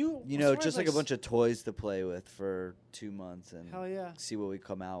When you you as know, far as, just like a bunch of toys to play with for 2 months and Hell yeah. see what we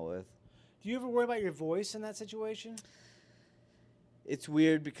come out with. Do you ever worry about your voice in that situation? It's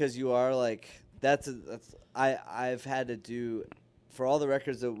weird because you are like I've had to do for all the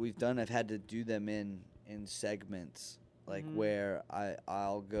records that we've done. I've had to do them in segments, like where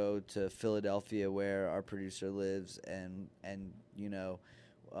I'll go to Philadelphia where our producer lives, and you know,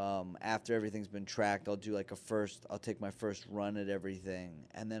 after everything's been tracked, I'll do like I'll take my first run at everything,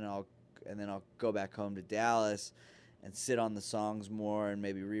 and then I'll go back home to Dallas and sit on the songs more and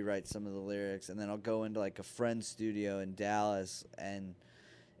maybe rewrite some of the lyrics, and then I'll go into like a friend's studio in Dallas, and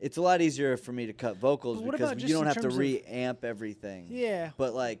it's a lot easier for me to cut vocals But what because about you just don't in have to terms of- reamp everything. Yeah.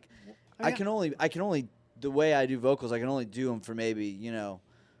 But like, I I can only the way I do vocals, I can only do them for maybe, you know,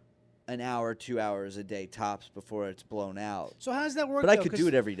 an hour, 2 hours a day tops before it's blown out. So how does that work? But I though? could 'Cause do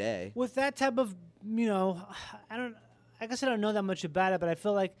it every day. with that type of, I guess I don't know that much about it, but I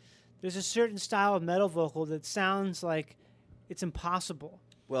feel like there's a certain style of metal vocal that sounds like it's impossible.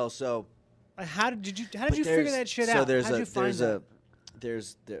 Well, so Like, how did you but figure there's- that shit so out? there's How did you find that?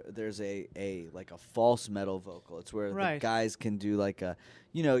 there's a like a false metal vocal. It's where the Right. guys can do like a,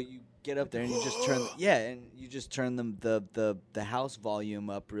 you get up there and you just turn and you just turn the house volume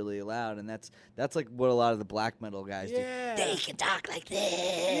up really loud, and that's like what a lot of the black metal guys Yeah. They can talk like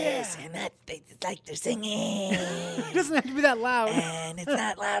this, and it's like they're singing, It doesn't have to be that loud. and it's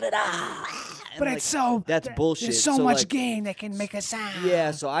not loud at all. do. But And, it's so that's bullshit. There's so much like, gain that can make a sound.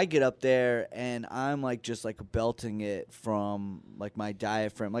 Yeah, so I get up there and I'm like just like belting it from like my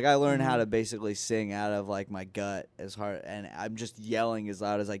diaphragm. Like I learned how to basically sing out of like my gut as hard, and I'm just yelling as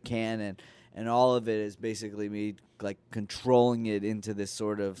loud as I can, and all of it is basically me like controlling it into this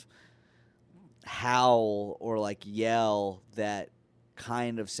sort of howl or like yell that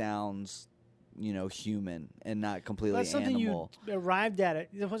kind of sounds, human and not completely That's something animal. you arrived at.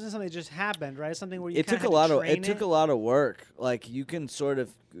 It wasn't something that just happened, right? Something where you It kinda took a had to lot of train took a lot of work. Like you can sort of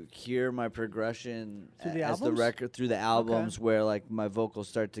hear my progression Through the as the albums? record through the albums, where like my vocals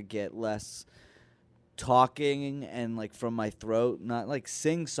start to get less talking and like from my throat, not like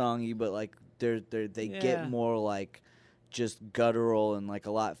sing songy, but like they Yeah. get more like just guttural and like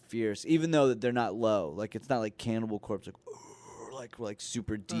a lot fierce, even though they're not low. Like it's not like Cannibal Corpse, like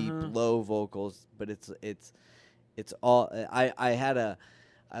super deep low vocals, but it's all.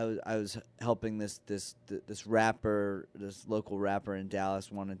 I was helping this rapper, this local rapper in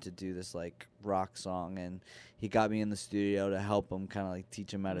Dallas wanted to do this like rock song, and he got me in the studio to help him kind of like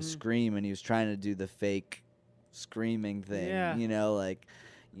teach him how to scream, and he was trying to do the fake screaming thing, Yeah.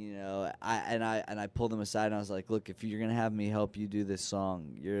 I pulled him aside and I was like, look, if you're gonna have me help you do this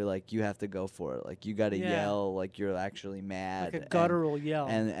song, you're like, you have to go for it. Like you got to Yeah. yell like you're actually mad, like a guttural yell.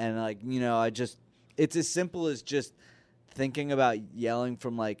 and like I just, it's as simple as just thinking about yelling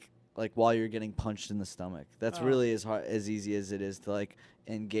from like while you're getting punched in the stomach. That's really as easy as it is to like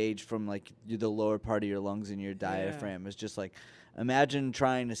engage from like the lower part of your lungs and your diaphragm. It's just like, imagine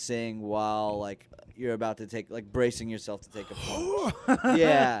trying to sing while like you're about to take, like bracing yourself to take a punch.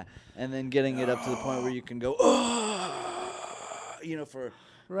 Yeah, and then getting it up to the point where you can go, for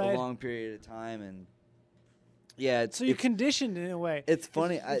Right. a long period of time. And yeah, So you're conditioned in a way. it's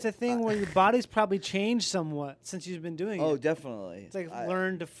funny. It's a thing where your body's probably changed somewhat since you've been doing Oh, it. definitely. It's like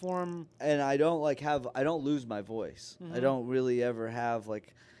learn to form. And I don't I don't lose my voice. I don't really ever have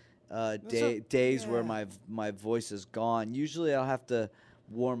like days where my voice is gone. Usually I'll have to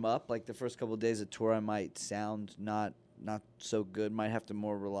warm up. Like the first couple of days of tour, I might sound not so good. Might have to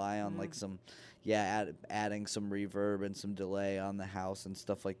more rely on like some, adding some reverb and some delay on the house and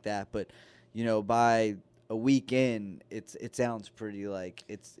stuff like that. But by a week in, it sounds pretty like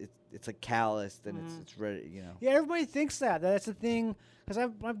it's like calloused and it's ready. Yeah, everybody thinks that. That's the thing. Because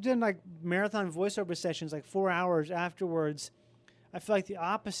I've done like marathon voiceover sessions, like 4 hours afterwards. I feel like the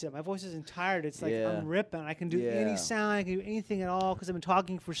opposite. My voice isn't tired. It's like I'm ripping. I can do any sound. I can do anything at all because I've been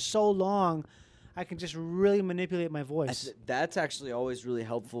talking for so long. I can just really manipulate my voice. That's actually always really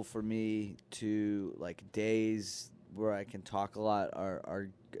helpful for me to like days where I can talk a lot are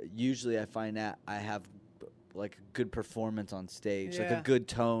usually I find that I have like a good performance on stage, like a good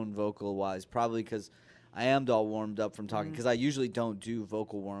tone vocal wise, probably because I am all warmed up from talking, because I usually don't do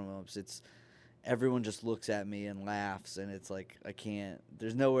vocal warm-ups. It's everyone just looks at me and laughs, and it's like I can't,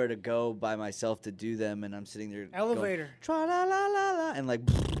 there's nowhere to go by myself to do them, and I'm sitting there Elevator. going, tra-la-la-la-la, and like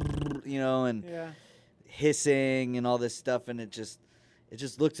and hissing and all this stuff, and it just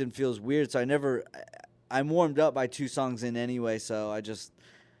looks and feels weird. So I'm warmed up by 2 songs in anyway, so I just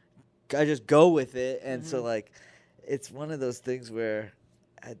go with it. And so like it's one of those things where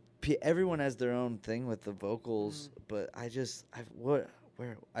everyone has their own thing with the vocals, but I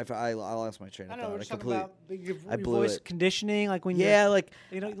lost my train of I know. thought. We're just talking about your blew voice it. conditioning, like when you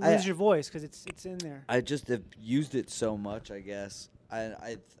lose your voice because it's in there. I just have used it so much, I guess.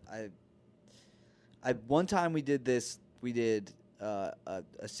 I one time we did a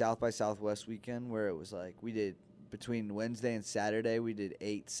South by Southwest weekend where it was like we did between Wednesday and Saturday we did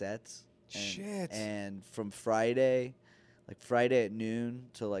 8 sets. Shit. And from Friday at noon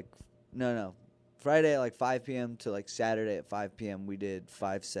to Friday at like 5 p.m. to like Saturday at 5 p.m. we did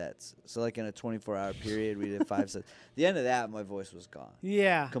 5 sets. So like in a 24-hour period we did 5 sets. The end of that my voice was gone.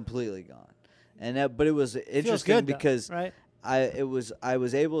 Yeah. Completely gone. And but it was interesting good, because though, right? I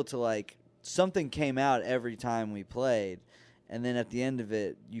was able to like, something came out every time we played, And then at the end of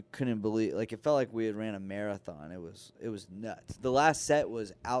it, you couldn't believe, like, it felt like we had ran a marathon. It was nuts. The last set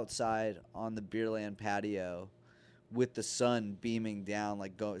was outside on the Beerland patio with the sun beaming down,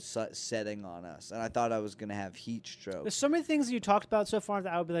 like setting on us. And I thought I was going to have heat stroke. There's so many things that you talked about so far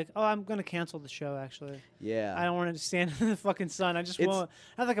that I would be like, oh, I'm going to cancel the show, actually. Yeah. I don't want to stand in the fucking sun. I just want to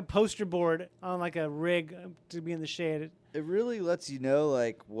have like a poster board on like a rig to be in the shade. It really lets you know,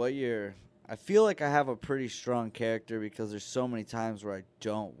 like, what you're... I feel like I have a pretty strong character because there's so many times where I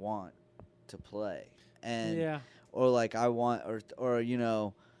don't want to play. And Yeah. Or, like, I want... Or you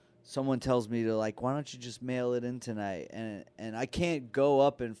know... Someone tells me to, like, why don't you just mail it in tonight? And I can't go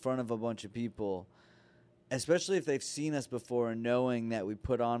up in front of a bunch of people, especially if they've seen us before and knowing that we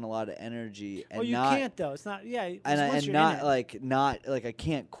put on a lot of energy. And You can't, though. It's not, yeah. And not I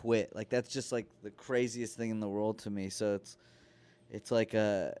can't quit. Like, that's just, like, the craziest thing in the world to me. So it's like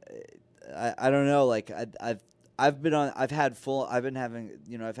I don't know. Like, I've been having,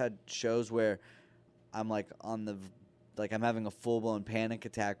 you know, I've had shows where I'm, like, I'm having a full-blown panic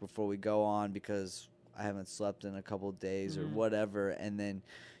attack before we go on because I haven't slept in a couple of days or whatever, and then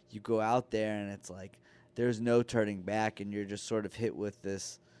you go out there and it's like there's no turning back, and you're just sort of hit with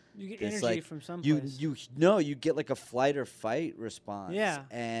this. You get this, energy like, from someplace. You get like a flight or fight response. Yeah.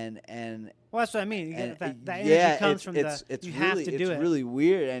 And well, that's what I mean. You get that energy yeah, comes from it's you really, have to do it. It's really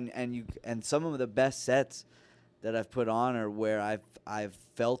weird, and some of the best sets that I've put on are where I've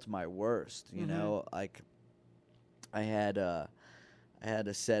felt my worst. You know, like. I had a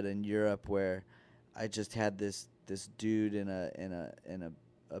set in Europe where I just had this dude in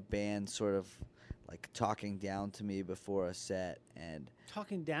a band sort of like talking down to me before a set, and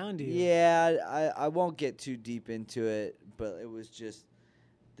talking down to you. Yeah, I won't get too deep into it, but it was just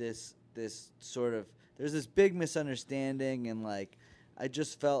this sort of, there's this big misunderstanding, and like I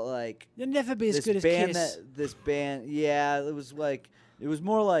just felt like you'll never be as good as Kiss. This band, yeah, it was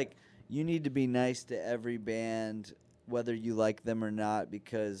more like you need to be nice to every band, whether you like them or not,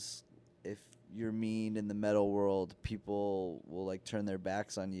 because if you're mean in the metal world, people will like turn their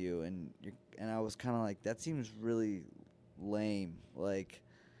backs on you. And I was kind of like, that seems really lame. Like,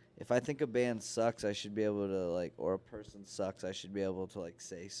 if I think a band sucks, I should be able to like, or a person sucks, I should be able to like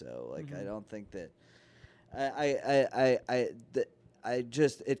say so. Like, I don't think that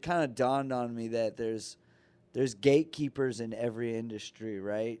it kind of dawned on me that there's gatekeepers in every industry,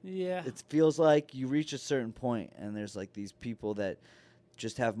 right? Yeah. It feels like you reach a certain point and there's like these people that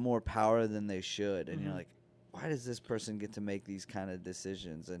just have more power than they should. And you're like, why does this person get to make these kind of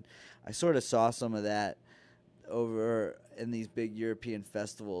decisions? And I sort of saw some of that over in these big European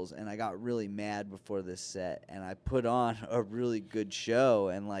festivals, and I got really mad before this set, and I put on a really good show,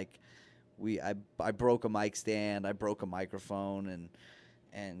 and like I broke a mic stand, I broke a microphone,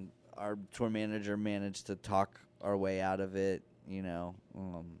 and our tour manager managed to talk our way out of it, you know.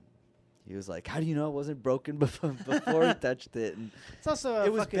 He was like, how do you know it wasn't broken before he touched it? And it's also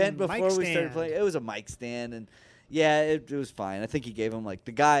it was bent before we started playing. It was a mic stand, and yeah, it was fine. I think he gave him like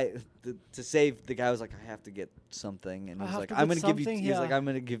the guy to save the guy was like, I have to get something, and he's like, I'm gonna give you. He's like, I'm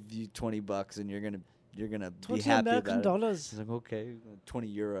gonna give you $20, and you're gonna be happy about it. He's like, okay,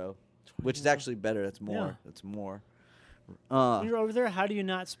 €20, which is actually better. That's more. Yeah. That's more. When you're over there, how do you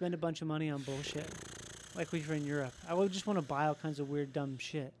not spend a bunch of money on bullshit? Like we were in Europe. I would just want to buy all kinds of weird, dumb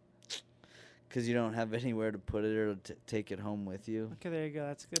shit. Because you don't have anywhere to put it or take it home with you. Okay, there you go.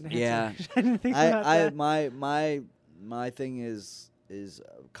 That's a good answer. Yeah. I didn't think about that. My thing is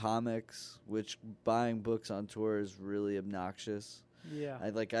comics, which buying books on tour is really obnoxious. Yeah.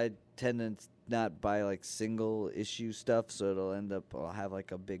 I tend to not buy like single issue stuff, so it'll end up I'll have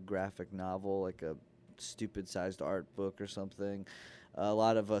like a big graphic novel, like a stupid sized art book or something. A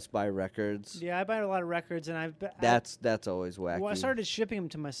lot of us buy records. Yeah, I buy a lot of records, and that's always wacky. Well, I started shipping them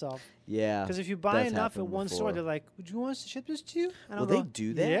to myself. Yeah, because if you buy enough at one store, they're like, "Would you want us to ship this to you?" And they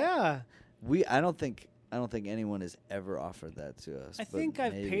do that. Yeah, I don't think anyone has ever offered that to us. I think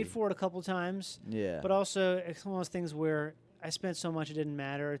I've paid for it a couple times. Yeah, but also it's one of those things where I spent so much it didn't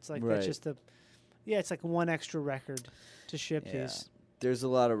matter. It's like that's just it's like one extra record to ship these. There's a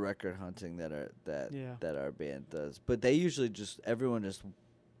lot of record hunting that our band does, but they usually everyone just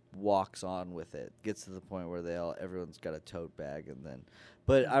walks on with it. Gets to the point where everyone's got a tote bag, and then.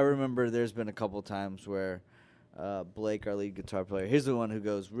 But I remember there's been a couple times where Blake, our lead guitar player, he's the one who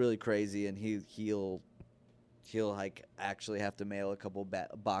goes really crazy, and he'll like actually have to mail a couple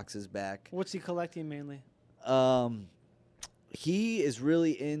boxes back. What's he collecting mainly? He is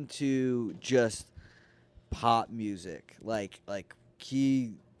really into just pop music, like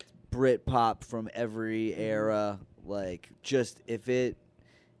key Brit pop from every era. Like, just if it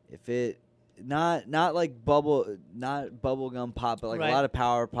not like not bubblegum pop, but like Right. a lot of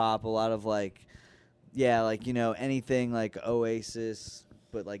power pop, a lot of like, yeah, like, you know, anything like Oasis,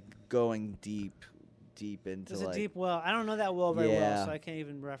 but like going deep into There's like, a deep well. I don't know that well very well, Yeah. so I can't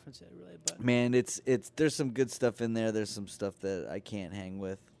even reference it really. But man, it's there's some good stuff in there. There's some stuff that I can't hang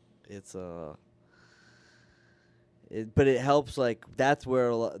with. It's but it helps. Like that's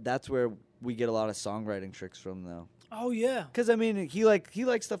where we get a lot of songwriting tricks from, though. oh yeah, Because I mean, he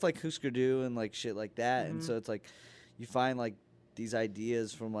likes stuff like Husker Du and like shit like that, and so it's like you find like these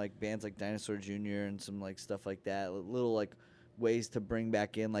ideas from like bands like Dinosaur Jr. and some like stuff like that, little like ways to bring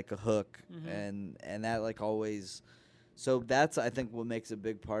back in like a hook, and that like always. So that's, I think, what makes a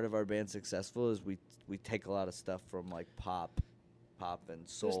big part of our band successful is we take a lot of stuff from like pop and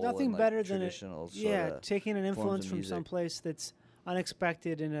soul. there's nothing and, like, better than traditional taking an forms influence of from music. someplace that's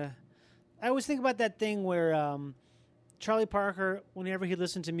unexpected. I always think about that thing where Charlie Parker, whenever he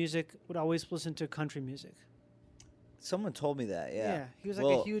listened to music, would always listen to country music. Someone told me that. Yeah, he was like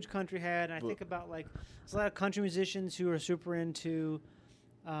Well, a huge country head. And I think about like there's a lot of country musicians who are super into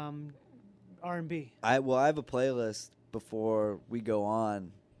R&B. I have a playlist before we go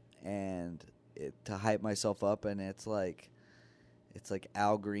on, and to hype myself up, and it's like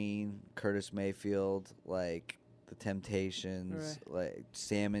Al Green, Curtis Mayfield, like the Temptations, like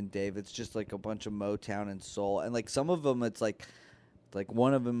Sam and Dave. It's just like a bunch of Motown and soul, and like some of them, it's like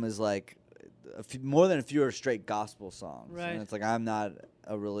one of them is like more than a few are straight gospel songs, Right. and it's like I'm not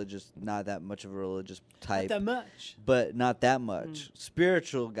that much of a religious type, Not that much. but not that much.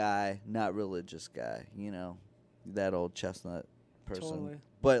 Spiritual guy, not religious guy. You know, that old chestnut person. Totally.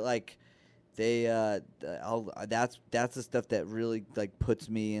 But like they, that's the stuff that really like puts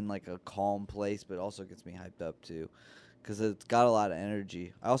me in like a calm place, but also gets me hyped up too, because it's got a lot of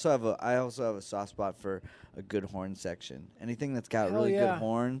energy. I also have a soft spot for a good horn section. Anything that's got Hell really yeah. good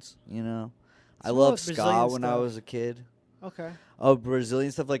horns, you know. I Some loved of ska Brazilian when I stuff. was a kid. Okay. Oh,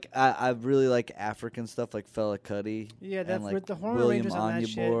 Brazilian stuff, like I really like African stuff, like Fela Kuti. Yeah, and that's like the horn William arrangers on that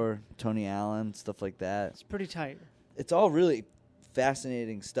shit. Onyeabor, Tony Allen, stuff like that. It's pretty tight. It's all really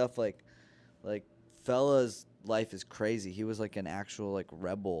fascinating stuff. Like Fela's life is crazy. He was like an actual like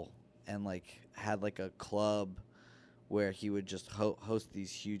rebel, and like had like a club where he would just host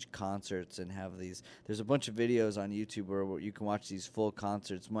these huge concerts and have these. There's a bunch of videos on YouTube where you can watch these full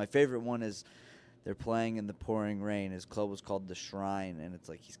concerts. My favorite one is they're playing in the pouring rain. His club was called The Shrine, and it's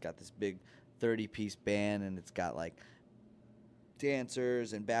like he's got this big 30-piece band, and it's got like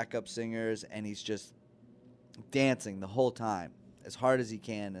dancers and backup singers, and he's just dancing the whole time as hard as he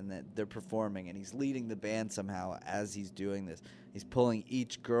can, and that they're performing, and he's leading the band somehow as he's doing this. He's pulling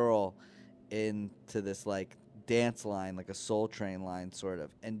each girl into this like dance line, like a Soul Train line sort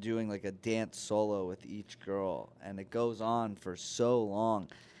of, and doing like a dance solo with each girl, and it goes on for so long.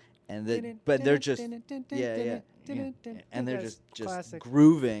 And but they're just and they're That's just classic.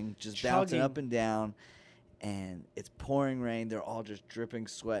 grooving, just bouncing Chugging. up and down, and it's pouring rain. They're all just dripping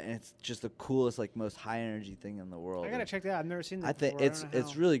sweat, and it's just the coolest, like most high energy thing in the world. I gotta check that out. I've never seen that. I think before. I don't know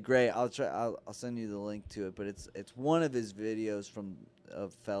it's how. really great. I'll send you the link to it, but it's one of his videos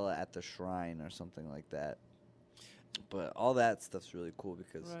of Fella at the Shrine or something like that. But all that stuff's really cool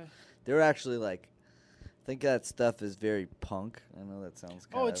because Right. they're actually like. I think that stuff is very punk. I know that sounds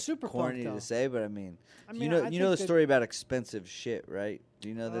kind it's super punk, corny though. to say, but I mean, I you mean, know, I you know the think that- story about Expensive Shit, right? Do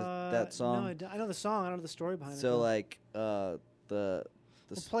you know that song? No, I know the song. I don't know the story behind it. So though. like the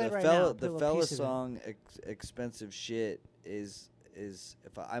play it right fella now. Play a the little fella piece of it. song Expensive Shit is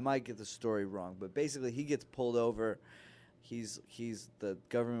if I might get the story wrong, but basically he gets pulled over. He's the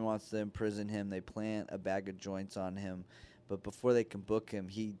government wants to imprison him. They plant a bag of joints on him, but before they can book him,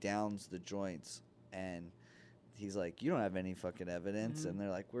 he downs the joints, and he's like, "You don't have any fucking evidence," and they're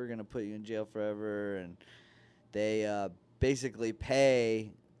like, "We're gonna put you in jail forever." And they basically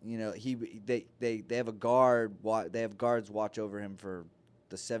pay. You know, they have a guard. They have guards watch over him for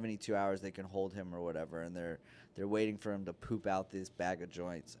the 72 hours they can hold him or whatever, and they're waiting for him to poop out this bag of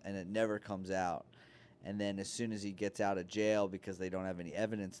joints, and it never comes out. And then as soon as he gets out of jail, because they don't have any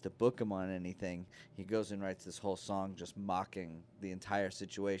evidence to book him on anything, he goes and writes this whole song just mocking the entire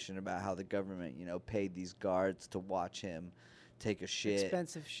situation about how the government, you know, paid these guards to watch him take a shit,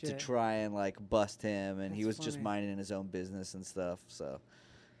 Expensive to shit. try and like bust him, and he was That's just funny. minding his own business and stuff. So,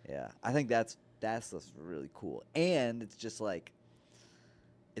 yeah, I think that's really cool, and it's just like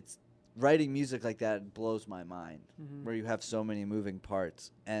it's writing music like that blows my mind, where you have so many moving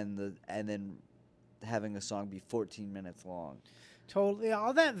parts, and then having a song be 14 minutes long. Totally, yeah,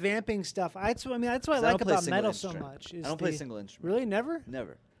 all that vamping stuff. That's what I I like don't play about single metal so instrument. much. I don't play single instrument. Really, never.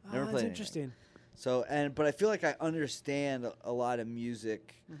 Never Oh, played that's anything. interesting. So but I feel like I understand a lot of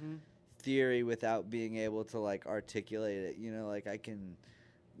music theory without being able to like articulate it. You know, like I can,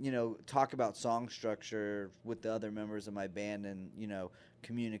 talk about song structure with the other members of my band and,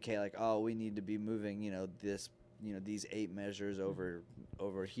 communicate like, oh, we need to be moving, this, these 8 measures over here.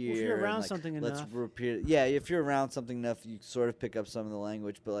 Well, if you're and, around like, something let's enough. repeat it. Yeah, if you're around something enough, you sort of pick up some of the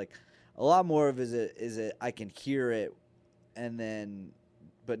language, but like a lot more of it I can hear it and then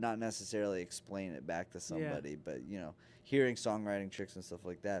but not necessarily explain it back to somebody, but hearing songwriting tricks and stuff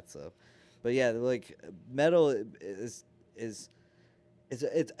like that. So, but yeah, like metal is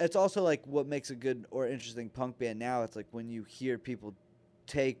it's also like what makes a good or interesting punk band now. It's like when you hear people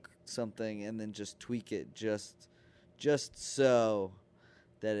take something and then just tweak it just so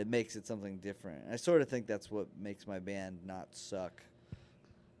that it makes it something different. I sort of think that's what makes my band not suck.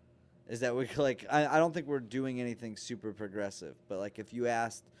 Is that we like I don't think we're doing anything super progressive, but like if you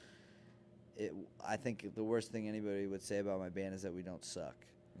asked it, I think the worst thing anybody would say about my band is that we don't suck,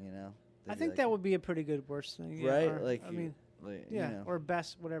 I think that would be a pretty good worst thing, right? Or, like I mean, like, or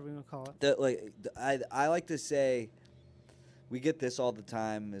best, whatever you want to call it. I like to say we get this all the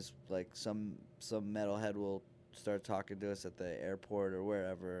time is like some metalhead will start talking to us at the airport or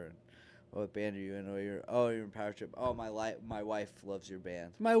wherever. And, what band are you in? You're in Power Trip. Oh, my wife loves your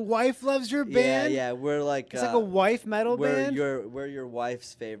band. My wife loves your band? Yeah, we're like it's like a wife metal band? We're your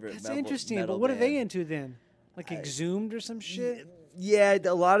wife's favorite That's metal interesting, metal but what band. are they into then? Like Exhumed or some shit? Yeah,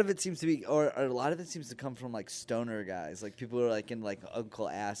 a lot of it seems to be, or a lot of it seems to come from like stoner guys, like people who are like in like Uncle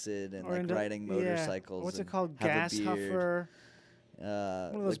Acid and like riding motorcycles. What's it and called? have a Gas beard. Huffer. One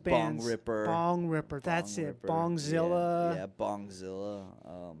of those like bands. Bong Ripper. That's it. Ripper. Bongzilla. Yeah, Bongzilla.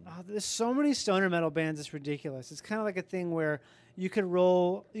 There's so many stoner metal bands. It's ridiculous. It's kind of like a thing where you could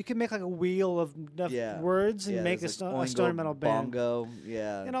make like a wheel of words and make a stoner metal band. Bongo.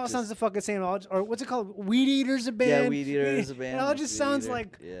 Yeah. It all sounds the fucking same. Or what's it called? Weed Eater's a band. Yeah, Weed Eater is a band. It all just sounds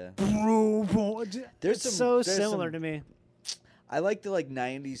like. Yeah. It's so similar to me. I like the like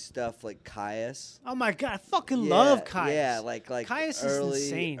 '90s stuff, like Caius. Oh my god, I fucking love Caius. Yeah, like Caius early, is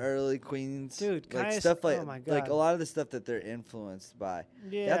insane. Early Queens, dude. Like Caius, stuff like oh my god, like a lot of the stuff that they're influenced by.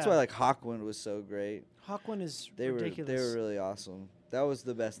 Yeah, that's why like Hawkwind was so great. Hawkwind is ridiculous. They were really awesome. That was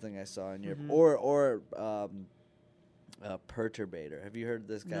the best thing I saw in Europe. Mm-hmm. Or Perturbator. Have you heard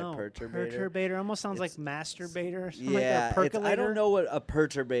this guy? No, Perturbator. Perturbator almost sounds like masturbator. Or something Yeah, like percolator. I don't know what a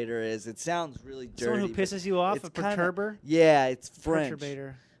perturbator is. It sounds really dirty. Someone who pisses you off, a perturber. Yeah, it's French.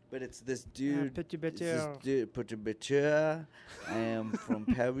 Perturbator. But it's this dude. Perturbateur. Perturbateur. I am from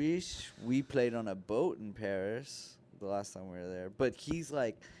Paris. We played on a boat in Paris the last time we were there. But he's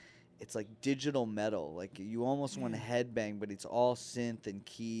like, it's like digital metal. Like you almost want to headbang, but it's all synth and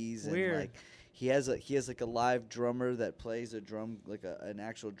keys. Weird. And like he has like a live drummer that plays a drum, like an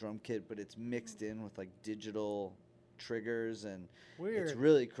actual drum kit, but it's mixed in with like digital triggers and it's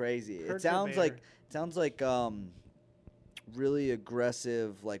really crazy. It sounds like really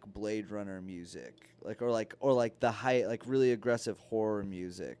aggressive like Blade Runner music, or like the high like really aggressive horror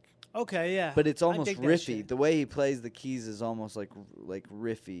music. Okay, yeah. But it's almost riffy. The way he plays the keys is almost like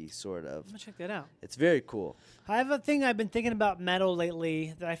riffy, sort of. I'm gonna check that out. It's very cool. I have a thing I've been thinking about metal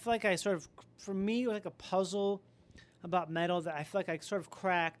lately that I feel like I sort of, for me, like a puzzle about metal that I feel like I sort of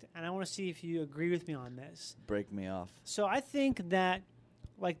cracked, and I want to see if you agree with me on this. Break me off. So I think that,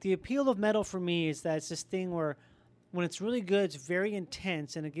 like, the appeal of metal for me is that it's this thing where when it's really good, it's very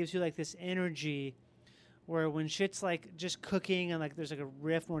intense, and it gives you, like, this energy where when shit's, like, just cooking and, like, there's, like, a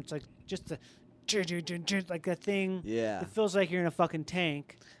riff where it's, like, just a like a thing. Yeah. It feels like you're in a fucking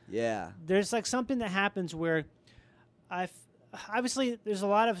tank. Yeah. There's, like, something that happens where obviously there's a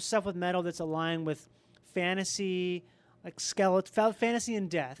lot of stuff with metal that's aligned with fantasy, like fantasy and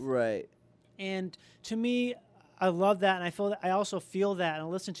death. Right. And to me, I love that, and I also feel that, and I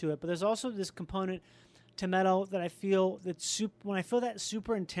listen to it. But there's also this component to metal that I feel when I feel that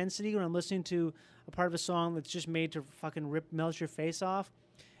super intensity when I'm listening to a part of a song that's just made to fucking melt your face off.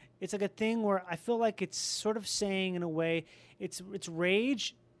 It's like a thing where I feel like it's sort of saying in a way, it's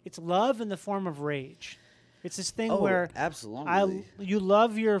rage, it's love in the form of rage. It's this thing where absolutely you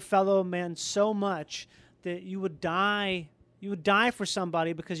love your fellow man so much that you would die for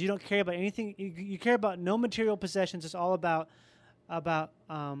somebody because you don't care about anything. You care about no material possessions. It's all about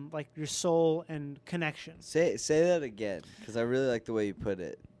like your soul and connection. Say that again, because I really like the way you put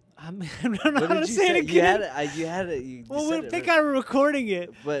it. I don't know how to say it again. You had it. Well, I think I'm recording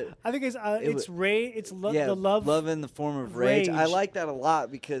it, but I think it's rage. It's the love in the form of rage. I Rage. like that a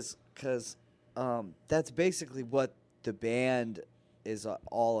lot because that's basically what the band is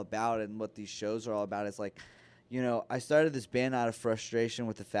all about, and what these shows are all about. It's like, I started this band out of frustration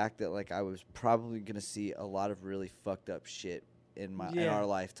with the fact that like I was probably gonna see a lot of really fucked up shit in Yeah. our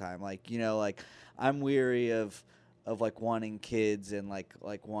lifetime. Like, you know, like I'm weary of like wanting kids and like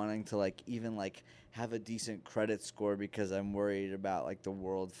wanting to like even like have a decent credit score because I'm worried about like the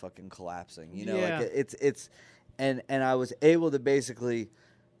world fucking collapsing. You know, Yeah. like it's and I was able to basically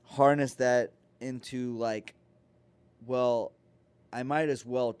harness that into like, well, I might as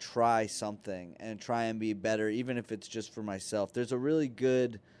well try something and try and be better, even if it's just for myself. There's a really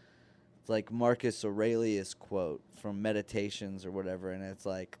good, like, Marcus Aurelius quote from Meditations or whatever, and it's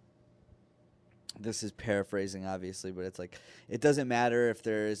like, this is paraphrasing, obviously, but it's like, it doesn't matter if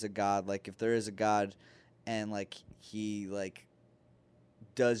there is a God. Like, if there is a God and, like, he, like,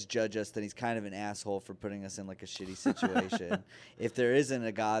 does judge us, then he's kind of an asshole for putting us in, like, a shitty situation. If there isn't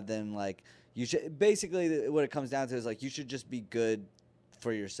a God, then, like, you should basically what it comes down to is like you should just be good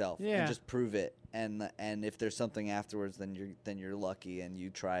for yourself Yeah. and just prove it, and if there's something afterwards, then you're lucky and you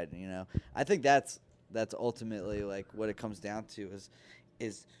tried. You know, I think that's ultimately like what it comes down to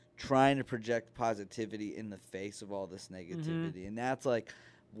is trying to project positivity in the face of all this negativity, and that's like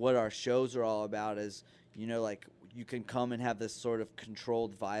what our shows are all about. Is, you know, like you can come and have this sort of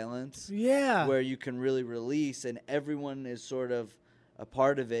controlled violence, Yeah. where you can really release, and everyone is sort of a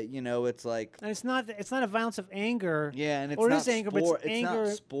part of it. You know, it's like, And it's not a violence of anger. yeah, and it's or not it is anger, sport. but it's It's anger.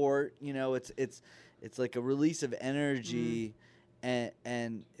 not sport. You know, it's like a release of energy, and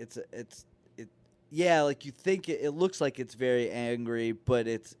it's yeah, like you think it looks like it's very angry, but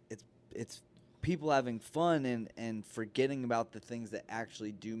it's people having fun and forgetting about the things that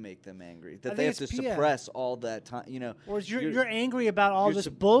actually do make them angry. That I they have think to it's- yeah. suppress all that time. You know, Or you're angry about all you're this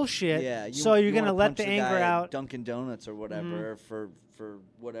sup- bullshit. yeah, so you're you gonna wanna let punch the guy anger at out. Dunkin' Donuts or whatever for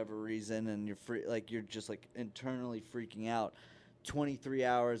whatever reason, and you're just like internally freaking out 23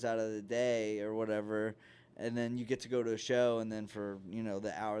 hours out of the day or whatever, and then you get to go to a show, and then for, you know,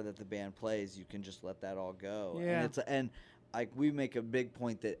 the hour that the band plays, you can just let that all go. Yeah. And like we make a big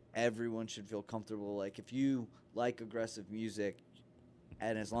point that everyone should feel comfortable. Like if you like aggressive music,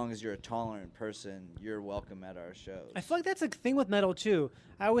 and as long as you're a tolerant person, you're welcome at our shows. I feel like that's a thing with metal too.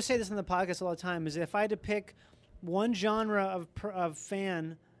 I always say this on the podcast all the time: is if I had to pick one genre of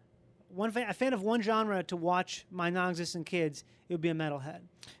fan, a fan of one genre to watch my non-existent kids, it would be a metalhead.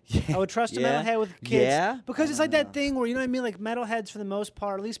 I would trust a Yeah. metalhead with kids, Yeah? because it's like that thing where, you know what I mean, like metalheads for the most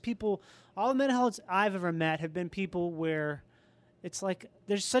part, at least people, all the metalheads I've ever met have been people where it's like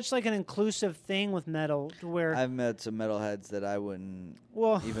there's such like an inclusive thing with metal to where I've met some metalheads that I wouldn't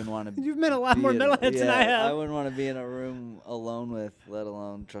well even want to. you've met a lot more metalheads than I have. I wouldn't want to be in a room alone with, let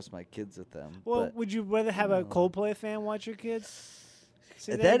alone trust my kids with them. Well, but would you rather have a Coldplay fan watch your kids?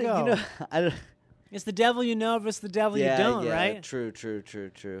 See, there that, you go. you know, I don't. It's the devil you know versus the devil Yeah, you don't, yeah, right? True.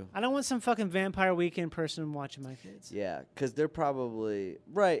 I don't want some fucking Vampire Weekend person watching my kids. Yeah, because they're probably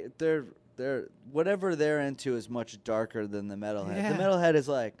right. They're whatever they're into is much darker than the metalhead. Yeah. The metalhead is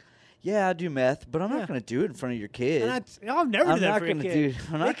like, yeah, I do meth, but I'm Yeah. not going to do it in front of your kid. I'll never I'm do that not for your gonna kid.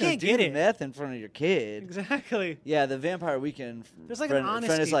 I'm They not going can't to get do it. meth in front of your kid. Exactly. Yeah, the Vampire Weekend There's like friend, an friend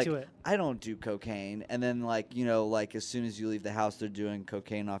honesty is like, to it. I don't do cocaine, and then like, you know, like as soon as you leave the house, they're doing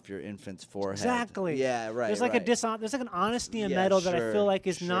cocaine off your infant's forehead. Exactly. Yeah, right. There's like right. there's like an honesty in Yeah, metal that I sure, feel like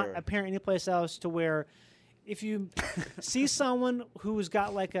is not sure. apparent anyplace else. To where, if you see someone who's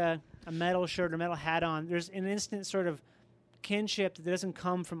got like a metal shirt or metal hat on, there's an instant sort of kinship that doesn't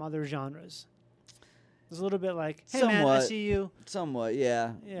come from other genres. There's a little bit like, hey man, I Somewhat. see you. Somewhat,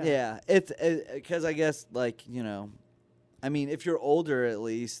 yeah. Yeah. Yeah. It's because I guess, like, you know, I mean, if you're older, at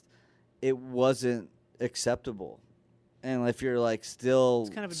least, it wasn't acceptable. And if you're like still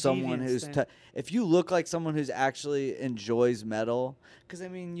It's kind of a someone deviance who's, thing. if you look like someone who's actually enjoys metal, because I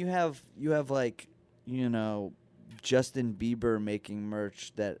mean, you have like, you know, Justin Bieber making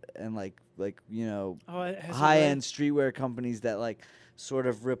merch that, and like you know, Oh, it has a high leg. end streetwear companies that like sort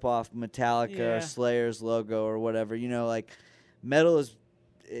of rip off Metallica Yeah. or Slayer's logo or whatever. You know, like metal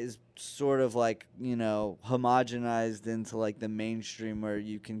is sort of like, you know, homogenized into like the mainstream where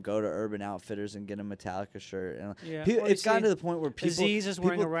you can go to Urban Outfitters and get a Metallica shirt. And Yeah. people, Or you it's gotten see to the point where people Aziz is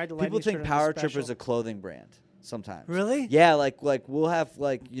wearing people, a Ride the people Lightning think shirt on Power the Trip is special. a clothing brand sometimes. Really? Yeah, like we'll have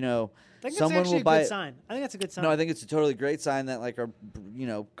like, you know, I think someone that's actually will a buy good sign. I think that's a good sign. No, I think it's a totally great sign that like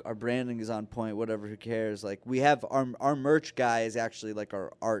our branding is on point. Whatever, who cares? Like we have our merch guy is actually like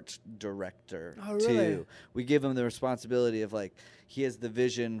our art director Oh, really? too. We give him the responsibility of like he has the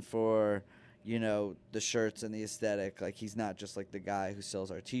vision for, you know, the shirts and the aesthetic. Like he's not just like the guy who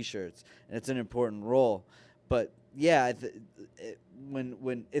sells our T-shirts, and it's an important role. But yeah,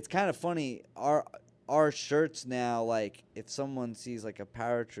 when it's kind of funny, our shirts now, like if someone sees like a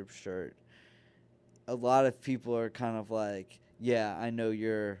Power Trip shirt, a lot of people are kind of like, yeah, I know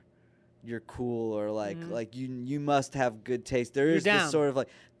you're you're cool or like you must have good taste. There You're is this down. sort of like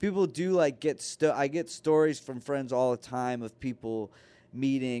people do like I get stories from friends all the time of people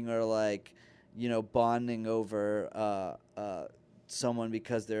meeting or like bonding over someone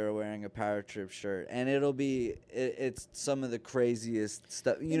because they're wearing a Power Trip shirt, and it's some of the craziest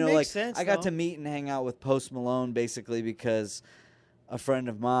stuff. makes Like sense, I got though. to meet and hang out with Post Malone basically because a friend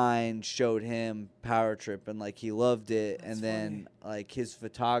of mine showed him Power Trip and like he loved it. That's And then like his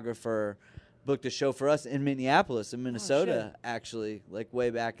photographer booked a show for us in Minneapolis, in Minnesota, actually, like way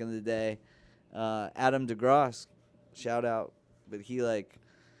back in the day. Adam DeGrosse, shout out. But he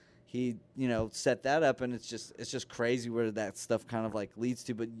set that up, and it's just crazy where that stuff kind of like leads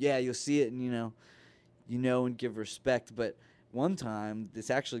to. But yeah, you'll see it and and give respect. But one time this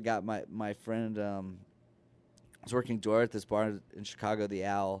actually got my friend I was working door at this bar in Chicago, the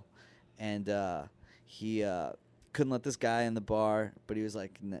Owl, and he couldn't let this guy in the bar, but he was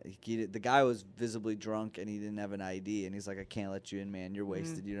like, the guy was visibly drunk and he didn't have an ID, and he's like, I can't let you in, man. You're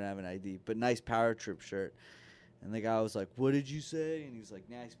wasted. You don't have an ID. But nice Power Trip shirt. And the guy was like, what did you say? And he was like,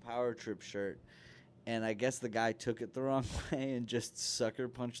 nice Power Trip shirt. And I guess the guy took it the wrong way and just sucker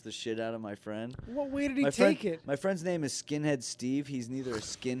punched the shit out of my friend. What way did he My take friend- it? My friend's name is Skinhead Steve. He's neither a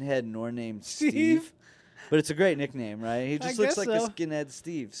skinhead nor named Steve? Steve. But it's a great nickname, right? He just looks guess like so. a skinhead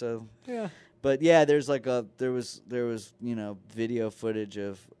Steve. So, Yeah. but yeah, there was video footage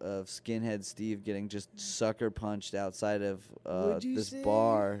of skinhead Steve getting just sucker punched outside of What'd you this say?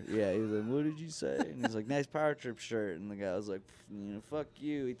 bar. Yeah, he was like, "What did you say?" And he's like, "Nice Power Trip shirt." And the guy was like, "Fuck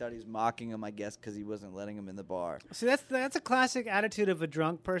you." He thought he was mocking him, I guess, because he wasn't letting him in the bar. So that's a classic attitude of a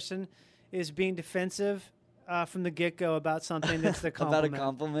drunk person, is being defensive from the get-go about something that's the About compliment. a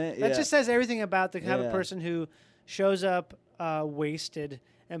compliment. That yeah. just says everything about the kind of Yeah. person who shows up wasted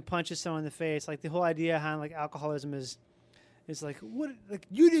and punches someone in the face. Like the whole idea behind like alcoholism is like, what, like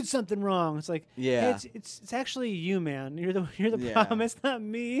you did something wrong. It's like, Yeah. hey, it's actually you, man. You're the Yeah. problem. It's not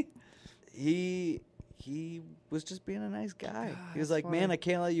me. He was just being a nice guy. He was that's like, "Man, funny. I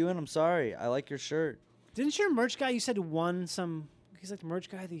can't let you in. I'm sorry. I like your shirt." Didn't your merch guy, you said, won some? He's like the merch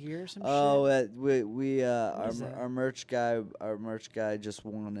guy of the year or some Oh, shit. we is that? our merch guy just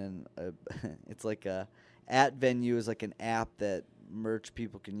won, and it's like @venue is like an app that merch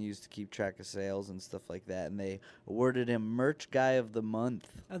people can use to keep track of sales and stuff like that, and they awarded him merch guy of the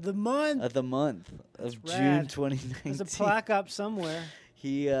month Of the month. of That's June rad. 2019. There's a plaque up somewhere.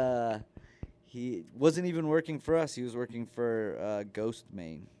 He wasn't even working for us. He was working for Ghost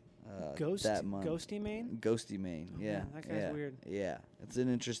Main. That month. Ghosty Main? Ghosty Main, yeah. man, that guy's weird. Yeah, it's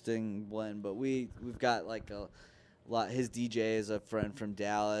an interesting blend, but we've got like a lot. His DJ is a friend from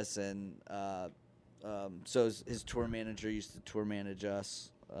Dallas, and so his tour manager used to tour manage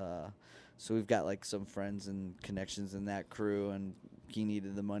us. So we've got like some friends and connections in that crew, and he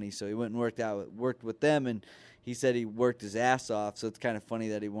needed the money, so he went and worked with them, and he said he worked his ass off. So it's kind of funny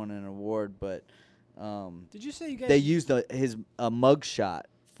that he won an award, but Did you say you guys? they used his mug shot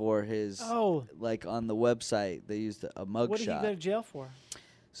for his Oh. like on the website. They used a mug What did he shot. go to jail for?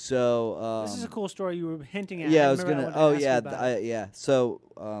 So This is a cool story you were hinting at. yeah, I was remember gonna. wanted Oh to ask you yeah, about it. yeah. So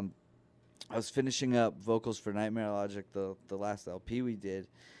I was finishing up vocals for Nightmare Logic, the last LP we did,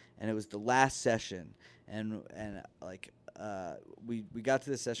 and it was the last session, and like we got to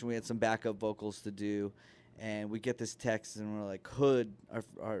this session, we had some backup vocals to do, and we get this text, and we're like, Hood,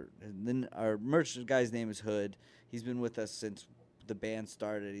 our merch guy's name is Hood. He's been with us since the band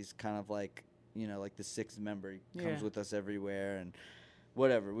started. He's kind of like like the sixth member. He comes Yeah. with us everywhere and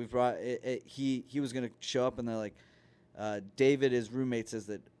whatever. We brought it. He was gonna show up, and they're like, David, his roommate, says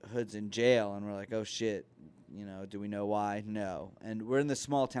that Hood's in jail, and we're like, oh shit. Do we know why? No. And we're in this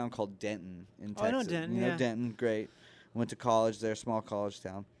small town called Denton in Texas. Oh, I know Denton, You know yeah. Denton, great. Went to college there, small college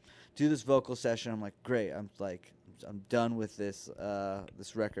town. Do this vocal session. I'm like, great. I'm done with this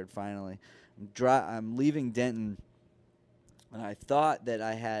this record finally. I'm leaving Denton, and I thought that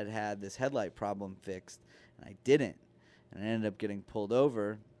I had this headlight problem fixed, and I didn't. And I ended up getting pulled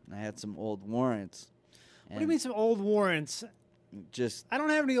over, and I had some old warrants. What do you mean some old warrants? Just I don't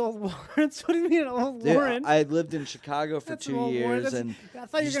have any old warrants. What do you mean an old Dude, warrant? I lived in Chicago for That's an 2 old warrant. years, That's- and I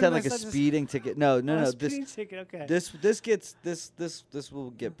thought you were just gonna had like a mess up this- speeding ticket. No. Oh, This speeding ticket, okay. This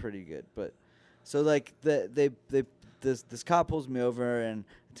will get pretty good. But so like this cop pulls me over, and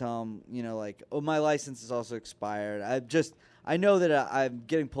I tell him, like, oh, my license is also expired. I know that I'm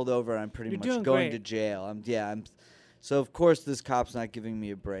getting pulled over, and I'm pretty You're much doing going great. to jail. So of course this cop's not giving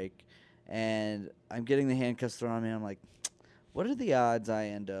me a break, and I'm getting the handcuffs thrown on me. And I'm like, what are the odds I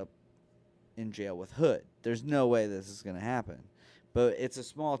end up in jail with Hood? There's no way this is going to happen. But it's a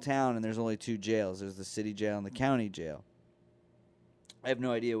small town, and there's only 2 jails. There's the city jail and the county jail. I have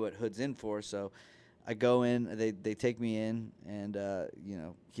no idea what Hood's in for, so I go in. They take me in, and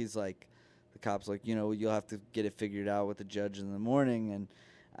he's like, the cop's like, you'll have to get it figured out with the judge in the morning, and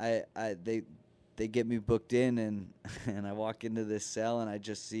they get me booked in, and I walk into this cell, and I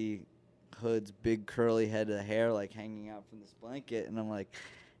just see Hood's big curly head of hair like hanging out from this blanket, and I'm like,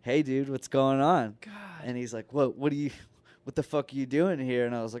 hey dude, what's going on? God. And he's like, what the fuck are you doing here?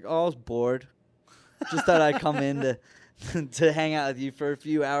 And I was like, oh, I was bored. Just thought I'd come in to hang out with you for a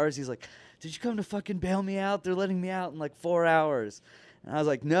few hours. He's like, did you come to fucking bail me out? They're letting me out in like 4 hours. And I was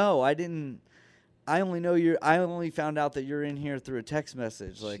like, no, I didn't. I only found out that you're in here through a text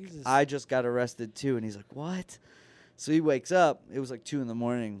message. Like, Jesus. I just got arrested too. And he's like, what? So he wakes up. It was like 2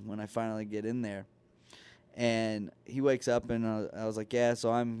 a.m. when I finally get in there. And he wakes up, and I was like, yeah, so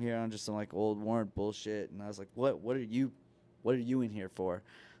I'm here on just some like old warrant bullshit. And I was like, what are you in here for?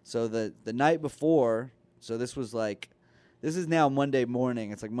 So the night before, so this is now Monday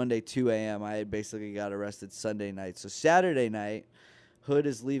morning. It's like Monday 2 a.m. I had basically got arrested Sunday night. So Saturday night, Hood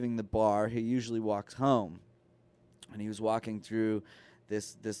is leaving the bar. He usually walks home. And he was walking through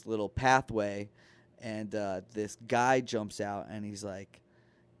this little pathway, and this guy jumps out, and he's like,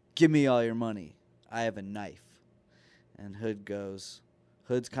 give me all your money. I have a knife. And Hood goes,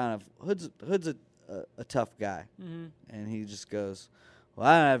 Hood's a tough guy. Mm-hmm. And he just goes, well,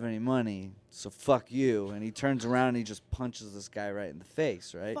 I don't have any money, so fuck you. And he turns around and he just punches this guy right in the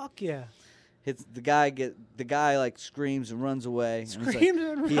face, right? Fuck yeah. Hits the guy like screams and runs away. Screams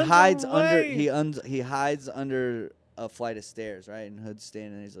and he runs hides away. he hides under a flight of stairs, right? And Hood's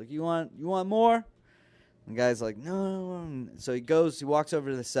standing there. He's like, you want more? And the guy's like, no. So he walks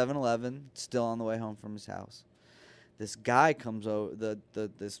over to the 7-Eleven, still on the way home from his house. This guy comes over,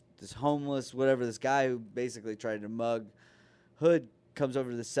 this homeless, whatever, this guy who basically tried to mug Hood comes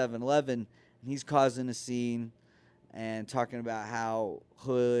over to the 7-Eleven, and he's causing a scene and talking about how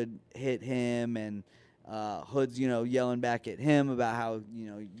Hood hit him, and Hood's, yelling back at him about how,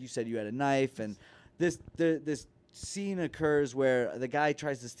 you said you had a knife. And this scene occurs where the guy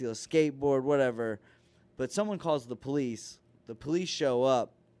tries to steal a skateboard, whatever, but someone calls the police. The police show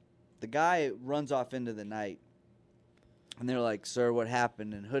up. The guy runs off into the night. And they're like, sir, what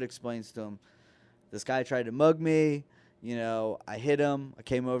happened? And Hood explains to him, this guy tried to mug me. I hit him. I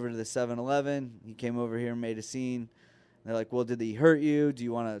came over to the 7-Eleven. He came over here and made a scene. They're like, well, did he hurt you? Do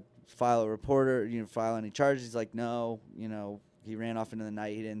you want to file a report or file any charges? He's like, no. He ran off into the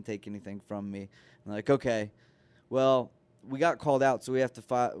night. He didn't take anything from me. And they're like, okay. Well, we got called out, so we have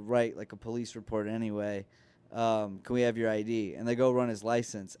to write like a police report anyway. Can we have your ID? And they go run his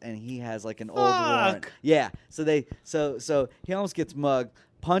license, and he has like an old warrant. Yeah. So he almost gets mugged,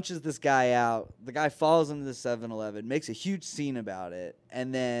 punches this guy out. The guy follows him to the 7-Eleven, makes a huge scene about it,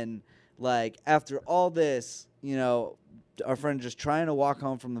 and then like after all this, our friend just trying to walk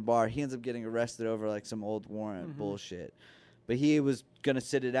home from the bar, he ends up getting arrested over like some old warrant bullshit. But he was gonna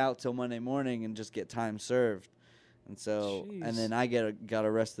sit it out till Monday morning and just get time served. And so, Jeez. and then I got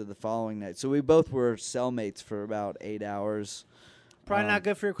arrested the following night. So we both were cellmates for about 8 hours. Probably not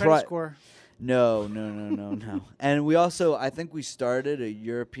good for your credit score. No. And we also, I think we started a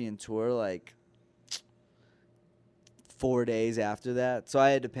European tour like 4 days after that. So I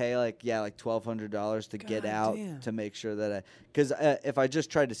had to pay like $1,200 to get out to make sure that because if I just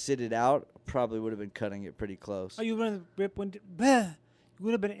tried to sit it out, probably would have been cutting it pretty close. Oh, you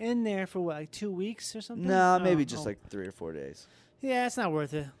would have been in there for what, like 2 weeks or something? No, maybe just like 3 or 4 days. Yeah, it's not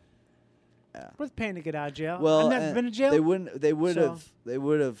worth it. Yeah. Worth paying to get out of jail. Well, I've never been to jail.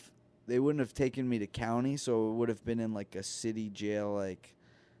 They would have taken me to county, so it would have been in like a city jail, like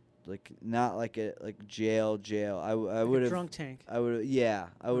not like a jail. I would have drunk tank. I would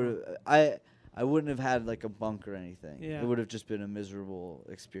I wouldn't have had like a bunk or anything. Yeah. It would have just been a miserable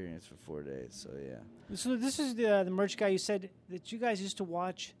experience for 4 days. So yeah. So this is the merch guy you said that you guys used to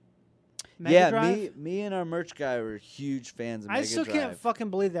watch. Mega Drive? me and our merch guy were huge fans of Mega I still Drive. can't fucking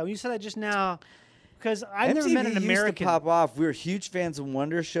believe that when you said that just now, because I've never met an MTV American. used to pop off. We were huge fans of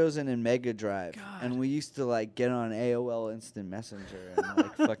Wonder Shows and in Mega Drive, God. and we used to like get on AOL Instant Messenger and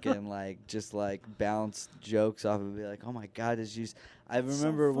like fucking like just like bounce jokes off and be like, "Oh my God, is you?" I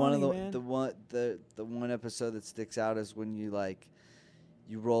remember one of the one episode that sticks out is when you like.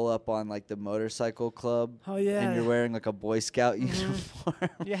 You roll up on like the motorcycle club. Oh yeah, and you're wearing like a Boy Scout uniform.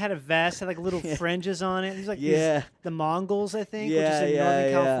 You had a vest, had like little fringes on it. It was like the Mongols, I think, which is in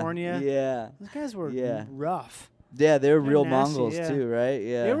Northern California. Yeah, those guys were rough. Yeah, they're real nasty, Mongols too, right?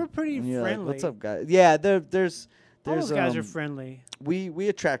 Yeah, they were pretty friendly. Like, what's up, guys? Yeah, there's all those guys are friendly. We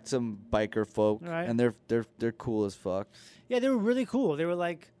attract some biker folk, right. and they're cool as fuck. Yeah, they were really cool. They were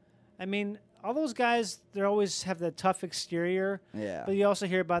like, I mean, all those guys, they always have the tough exterior. Yeah. But you also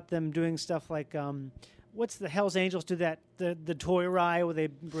hear about them doing stuff like, what's the Hell's Angels do that the toy ride where they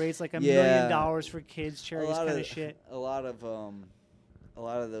raise like $1 million for kids, charities, kind of shit. A lot of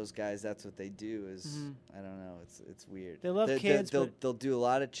those guys, that's what they do. Is I don't know. It's weird. They love kids. They'll do a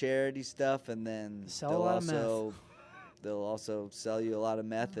lot of charity stuff, and then Sell a lot of meth. They'll also sell you a lot of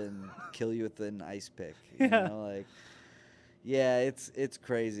meth and kill you with an ice pick. Yeah. You know, like, yeah, it's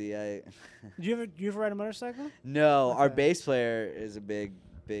crazy. Do you ever ride a motorcycle? No, our Okay. bass player is a big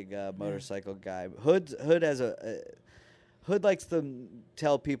motorcycle guy. Hood likes to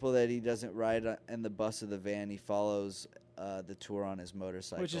tell people that he doesn't ride in the bus or the van. He follows the tour on his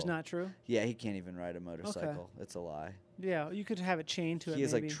motorcycle, Which is not true. Yeah, he can't even ride a motorcycle. It's a lie. Yeah, you could have it chained to it. He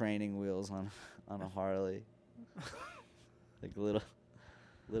has maybe. like training wheels on a Harley, like little.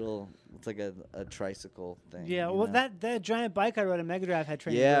 It's like a tricycle thing. Yeah, you well, know? that giant bike I rode at Mega Drive had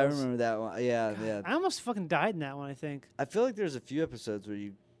training Yeah, wheels. I remember that one. Yeah. I almost fucking died in that one, I think. I feel like there's a few episodes where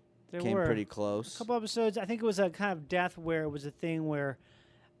you There came were pretty a close. couple episodes. I think it was a kind of death where it was a thing where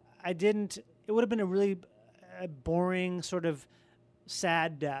it would have been a really boring sort of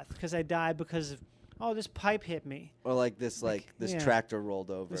sad death because I died because of, this pipe hit me. Or like this yeah. tractor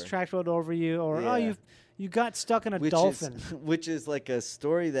rolled over. This tractor rolled over you, or Yeah. you got stuck in a which dolphin. Which is like a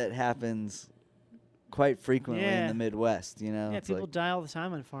story that happens quite frequently in Yeah. the Midwest. You know, Yeah, it's people like die all the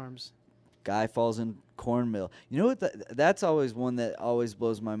time on farms. guy falls in corn mill. You know what? That's always one that always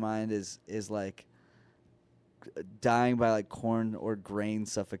blows my mind is like dying by like corn or grain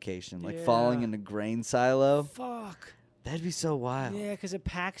suffocation, like falling Yeah. in a grain silo. Fuck. That'd be so wild. Yeah, because it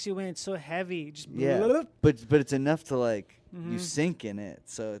packs you in. It's so heavy. Just Yeah, bloop. but it's enough to like you Mhm. sink in it,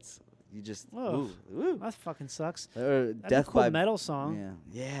 so you just Whoa. ooh. That fucking sucks. Or That'd death be a cool by metal song.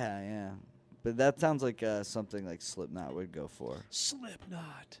 Yeah. But that sounds like something like Slipknot would go for.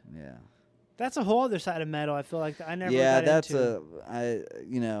 Slipknot. Yeah. That's a whole other side of metal. I feel like I never. Yeah, got that's into.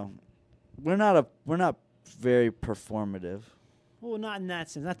 we're not very performative. Well, not in that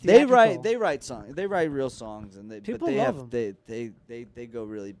sense. Not They theatrical. write songs. They write real songs, and People they love have 'em. they go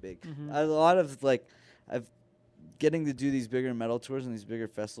really big. Mhm. A lot of like I've getting to do these bigger metal tours and these bigger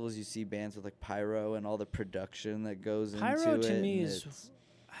festivals. You see bands with like pyro and all the production that goes Pyro into it. to me and is. it's-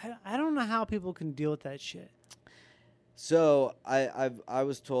 I don't know how people can deal with that shit. So I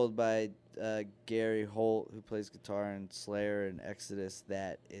was told by Gary Holt, who plays guitar in Slayer and Exodus,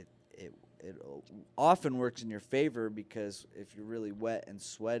 that it often works in your favor because if you're really wet and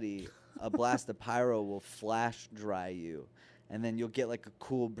sweaty, a blast of pyro will flash dry you, and then you'll get like a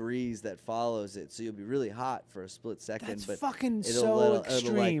cool breeze that follows it. So you'll be really hot for a split second, That's but fucking it'll so it'll like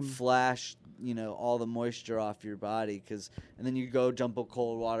extreme. flash, all the moisture off your body, and then you go jump a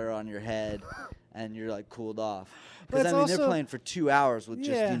cold water on your head, and you're like cooled off. But Because it's they're also- playing for 2 hours with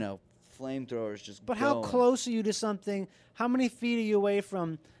Yeah. just flamethrowers just. But how going. close are you to something? How many feet are you away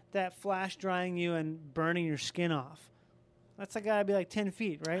from that flash drying you and burning your skin off? That's gotta be like 10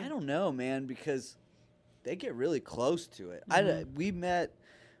 feet, right? I don't know, man, because they get really close to it. Mhm.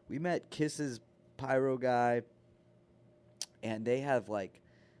 We met Kiss's pyro guy, and they have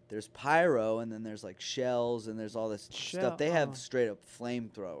there's pyro, and then there's shells, and there's all this stuff. They have straight up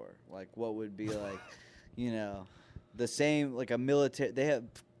flamethrower, what would be the same a military. They have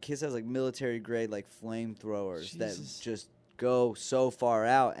Kiss has military grade flamethrowers that Jesus. just go so far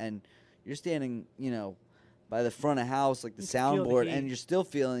out, and you're standing by the front of house the You feel the soundboard, and heat. you're still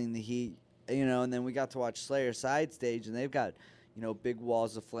feeling the heat. And then we got to watch Slayer side stage, and they've got big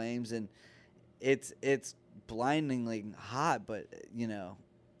walls of flames, and it's blindingly hot, but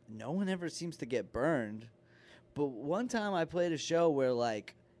no one ever seems to get burned. But one time I played a show where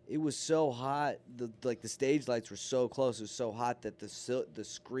it was so hot, the stage lights were so close, it was so hot that the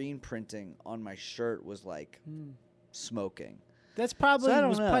screen printing on my shirt was smoking. That's probably So I don't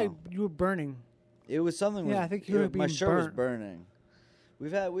was know. probably you were burning. It was something. Yeah, was- I think you were my being shirt was burnt. burning.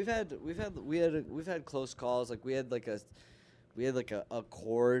 We've had close calls. We had a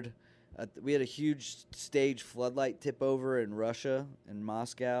cord. We had a huge stage floodlight tip over in Russia, in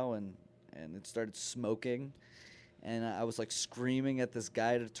Moscow, and it started smoking. And I was screaming at this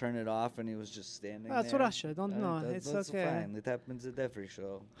guy to turn it off, and he was just standing there. That's Russia. Don't know. It's That's okay. fine. It happens at every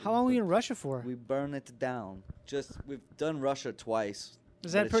show. How long were you in Russia for? We burn it down. We've done Russia twice.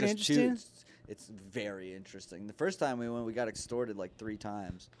 Is but that it's pretty just too- interesting? It's very interesting. The first time we went, we got extorted 3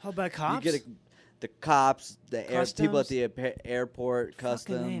 times. How about cops? You get the cops, the people at Customs? the airport, Fucking A,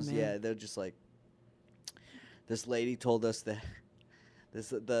 customs. man. Yeah, they're just this lady told us that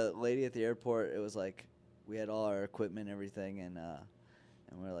the lady at the airport. It was we had all our equipment and everything, and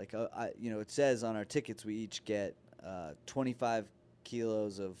we're it says on our tickets we each get 25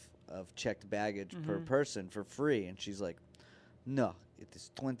 kilos of of checked baggage per person for free, and she's like, no, it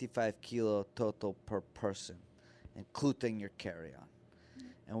is 25 kilo total per person, including your carry-on.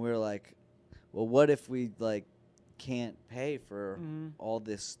 And we were like, well, what if we like can't pay for all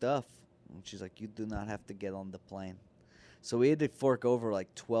this stuff? And she's like, you do not have to get on the plane. So we had to fork over like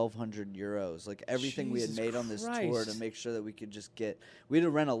 1,200 euros, like everything we had Jesus made on this tour to Christ. make sure that we could just get. We had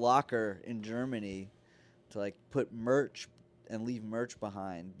to rent a locker in Germany to like put merch and leave merch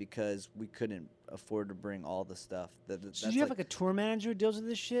behind because we couldn't afford to bring all the stuff. So That's do you have like a tour manager who deals with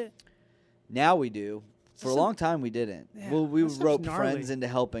this shit? now we do. For a Some- long time we didn't. Yeah, Well, we that stuff's rope gnarly. friends into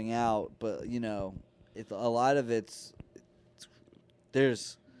helping out, but you know, it's a lot of it's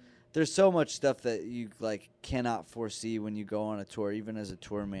there's so much stuff that you like cannot foresee when you go on a tour, even as a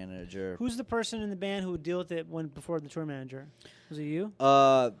tour manager. Who's the person in the band who would deal with it when before the tour manager? Was it you?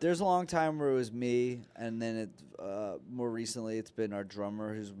 There's a long time where it was me, and then more recently it's been our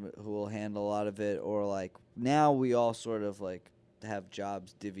drummer who will handle a lot of it, or like now we all sort of like have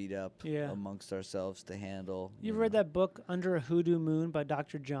jobs divvied up amongst ourselves to handle. You ever read that book Under a Hoodoo Moon by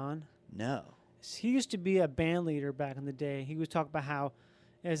Dr. John? No. He used to be a band leader back in the day. He was talking about how,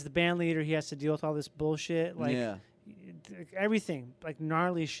 as the band leader, he has to deal with all this bullshit, like everything, like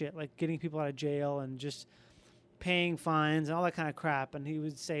gnarly shit, like getting people out of jail and just paying fines and all that kind of crap. And he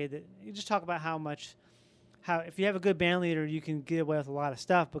would say that he just talk about how if you have a good band leader, you can get away with a lot of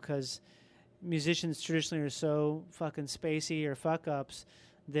stuff because musicians traditionally are so fucking spacey or fuck ups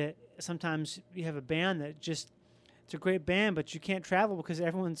that sometimes you have a band that just it's a great band, but you can't travel because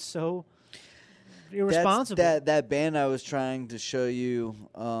everyone's so irresponsible. That band I was trying to show you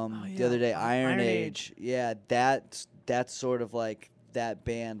the other day, Iron Age. Yeah, that's sort of like that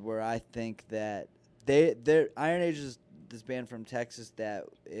band where I think that Iron Age is this band from Texas that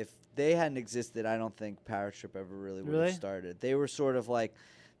if they hadn't existed, I don't think Power Trip ever really would have started. They were sort of like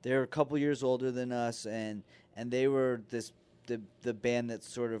they're a couple years older than us, and they were the band that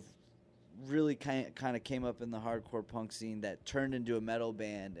sort of really kind of came up in the hardcore punk scene that turned into a metal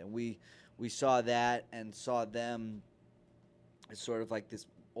band, and we saw that and saw them as sort of like this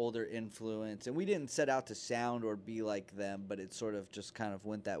older influence, and we didn't set out to sound or be like them, but it sort of just kind of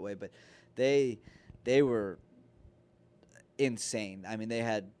went that way. But they were insane. I mean, they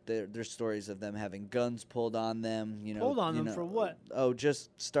had their stories of them having guns pulled on them. Pulled on them for what? Oh, just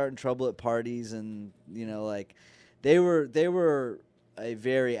starting trouble at parties, and like they were a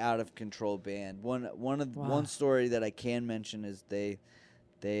very out of control band. One story that I can mention is they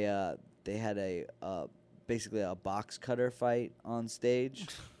had basically a box cutter fight on stage,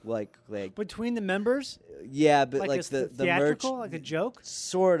 like between the members. Yeah, but like the the merch, theatrical, like a joke.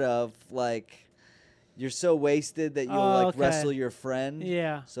 Sort of like you're so wasted that you'll wrestle your friend.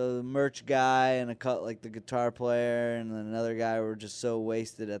 Yeah. So the merch guy and the guitar player and then another guy were just so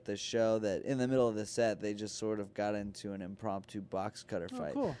wasted at the show that in the middle of the set they just sort of got into an impromptu box cutter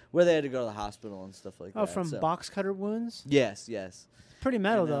fight, cool. where they had to go to the hospital and stuff like that. Oh, from box cutter wounds. Yes. Pretty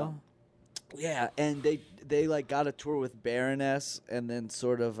metal though. Yeah, and they like got a tour with Baroness, and then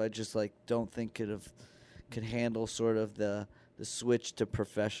sort of I just like don't think could handle sort of the switch to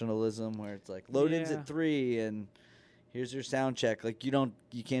professionalism where it's like load ins at 3 and here's your sound check. Like you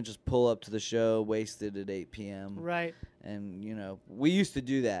can't just pull up to the show wasted at 8 p.m. Right. And we used to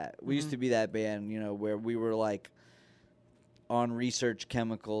do that. We used to be that band, where we were like on research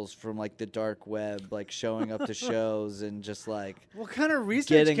chemicals from like the dark web, like showing up to shows and just like what kind of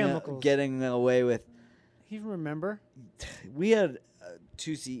research chemicals? Getting away with. You remember? We had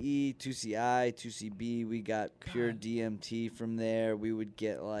 2CE, 2CI, 2CB. We got pure DMT from there. We would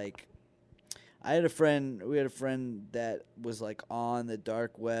get like. We had a friend that was like on the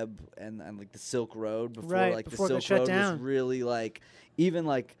dark web and like the Silk Road before the Silk Road was really like even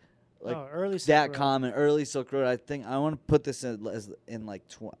like early Silk that Road. common early Silk Road. I think I want to put this in like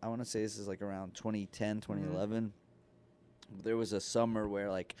I want to say this is like around 2010, 2011. There was a summer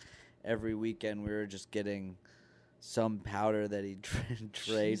where like every weekend we were just getting some powder that he trade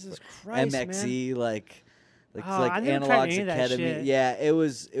Jesus Christ, MXE man. like I never tried analogs any of that ketamine. shit. Yeah, it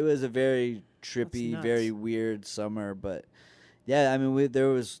was a very trippy, very weird summer, but yeah, I mean there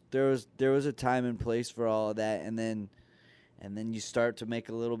was a time and place for all of that, and then you start to make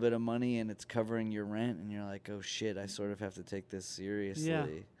a little bit of money and it's covering your rent and you're like, oh shit, I sort of have to take this seriously. Yeah.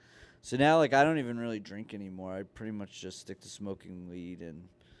 So now like I don't even really drink anymore. I pretty much just stick to smoking weed and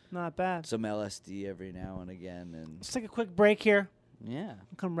not bad. some LSD every now and again. And let's take a quick break here. Yeah.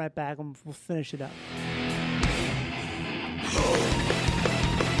 We'll come right back and we'll finish it up.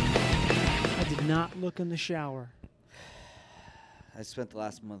 I did not look in the shower. I spent the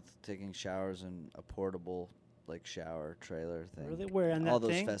last month taking showers in a portable like shower trailer thing. Really? Where, on all that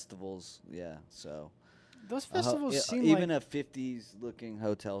those thing? festivals? Yeah. So Those a ho- festivals e- seem even like a '50s looking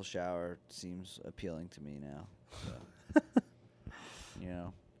hotel shower seems appealing to me now. So, you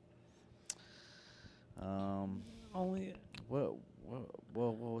know. only. What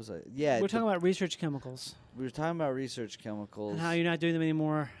was I? Yeah, We're talking about research chemicals we were talking about research chemicals. and how you're not doing them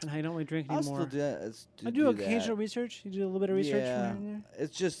anymore, and how you don't really drink I'll anymore. still do that. I do that. occasional research. You do a little bit of research Yeah, from here and there.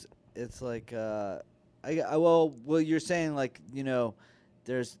 it's just it's like well you're saying like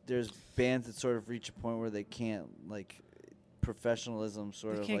there's bands that sort of reach a point where they can't like professionalism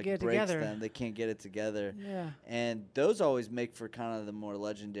sort They of can't like get it breaks together. them. They can't get it together. Yeah. And those always make for kind of the more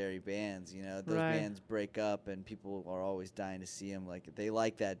legendary bands, those Right. bands break up and people are always dying to see them. Like they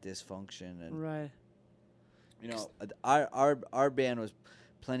like that dysfunction and Right. our band was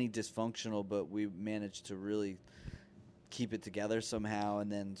plenty dysfunctional, but we managed to really keep it together somehow,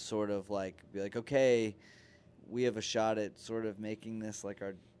 and then sort of like be like, okay, we have a shot at sort of making this like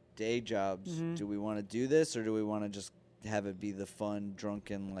our day jobs. Mhm. Do we want to do this, or do we want to just have it be the fun,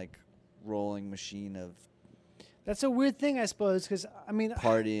 drunken, like rolling machine of That's a weird thing, I suppose, because I mean,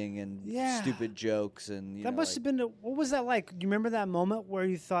 partying and Yeah. stupid jokes and that must have been. What was that like? Do you remember that moment where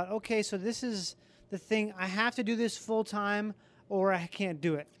you thought, okay, so this is the thing. I have to do this full time, or I can't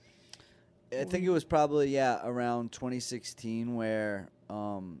do it. I think it was probably around 2016 where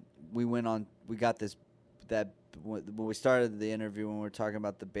we got this when we started the interview when we were talking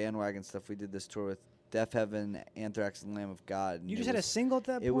about the bandwagon stuff. We did this tour with Deaf Heaven, Anthrax, and Lamb of God. And You it just had a was- single at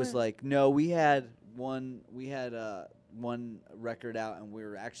that point. It was like no, we had one record out, and we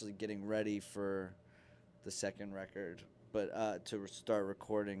were actually getting ready for the second record, but to start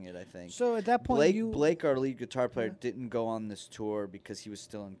recording it, I think. So at that point, Blake, our lead guitar player, didn't go on this tour because he was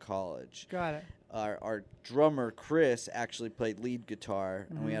still in college. Got it. Our drummer Chris actually played lead guitar,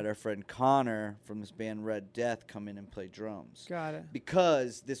 and we Mhm. had our friend Connor from this band Red Death come in and play drums. Got it.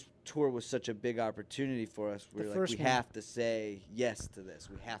 Because this tour was such a big opportunity for us, we The were like, first we one. have to say yes to this.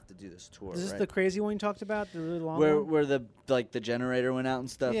 We have to do this tour. Is this right? the crazy one you talked about? The really long where one? where the the generator went out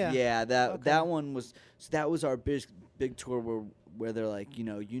and stuff? Yeah. That Okay. one was that was our big tour where they're like, you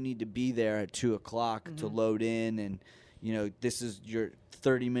need to be there at 2:00 to Mhm. load in, and this is your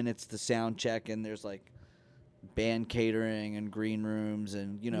 30 minutes to sound check, and there's like band catering and green rooms,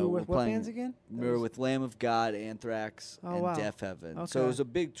 and You were with we're what playing. bands again? We were with Lamb of God, Anthrax, Oh, and wow. Deaf Heaven. So Okay. it was a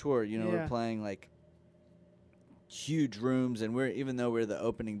big tour. Yeah. We're playing like huge rooms, and even though we're the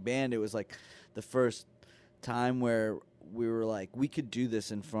opening band, it was like the first time where we were like, we could do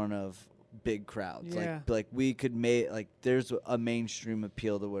this in front of big crowds. Yeah. Like we could make there's a mainstream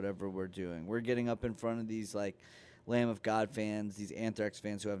appeal to whatever we're doing. We're getting up in front of these like Lamb of God fans, these Anthrax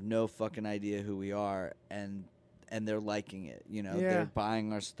fans who have no fucking idea who we are, and they're liking it. Yeah. They're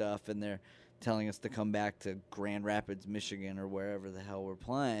buying our stuff, and they're telling us to come back to Grand Rapids, Michigan, or wherever the hell we're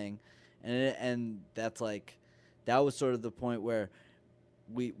playing, and that's like that was sort of the point where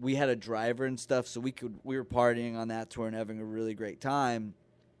we had a driver and stuff, so we were partying on that tour and having a really great time.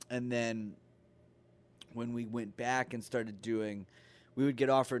 And then when we went back and started doing, we would get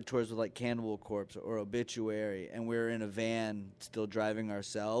offered tours with like Cannibal Corpse or Obituary, and we were in a van still driving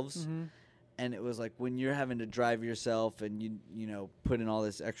ourselves. Mhm. And it was like when you're having to drive yourself and you put in all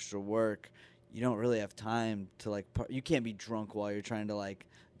this extra work, you don't really have time to like you can't be drunk while you're trying to like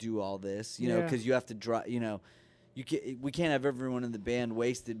do all this, Yeah. because you have to drive, we can't have everyone in the band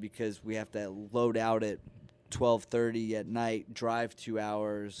wasted because we have to load out at 12:30 at night, drive 2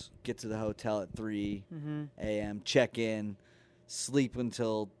 hours, get to the hotel at 3 Mhm. a.m., check in, sleep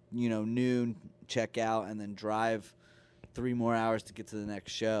until noon, check out, and then drive 3 more hours to get to the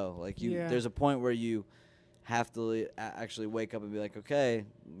next show. Like Yeah. there's a point where you have to actually wake up and be like, okay,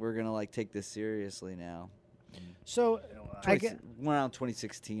 we're gonna like take this seriously now. So I get. Around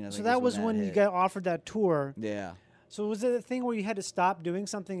 2016. I think So is that was when you hit. got offered that tour. Yeah. So was it a thing where you had to stop doing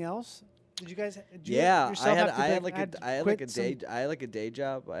something else? Did you guys? Did you Yeah, yourself I had have to I had like, like had a to I had quit like a some- day I had like a day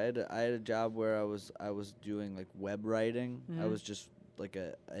job. I had a job where I was doing like web writing. I Mhm. was just like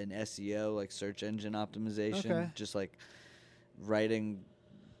an SEO, like search engine optimization, Okay. just like writing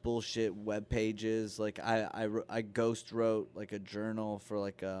bullshit web pages. Like I ghost wrote like a journal for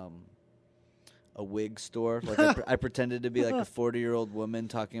like a wig store. Like I pretended to be like a 40-year-old woman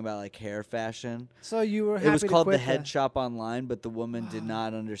talking about like hair fashion. So you were happy It was to called the quit Head Shop Online, but the woman did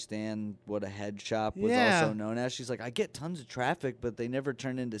not understand what a head shop was Yeah. also known as. She's like, I get tons of traffic, but they never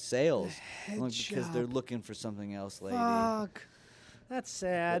turn into sales. I'm like, because they're shop. looking for something else, lady. Fuck. That's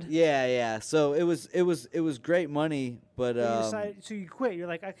sad. Yeah. So it was great money, but So you decided, so you quit. You're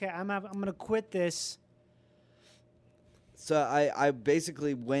like, okay, I'm gonna quit this. So I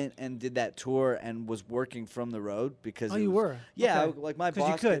basically went and did that tour and was working from the road because Oh, it you was- were? Yeah, Okay. like my 'Cause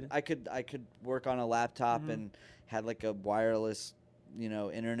you boss could. I could work on a laptop and had like a wireless,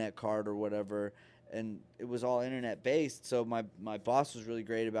 internet card or whatever, and it was all internet based. So my boss was really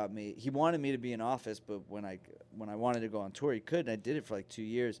great about me. He wanted me to be in office, but when I wanted to go on tour, he could. And I did it for like 2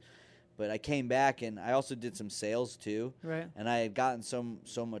 years. But I came back and I also did some sales too. Right. And I had gotten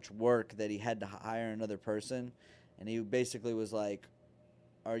so much work that he had to hire another person, and he basically was like,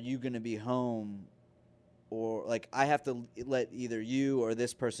 "Are you going to be home, or like I have to let either you or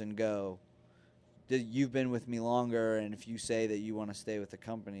this person go? You've been with me longer, and if you say that you want to stay with the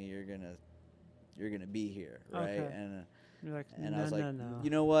company, you're gonna be here, right?" Okay. And You're like, and no, I was like, no. "You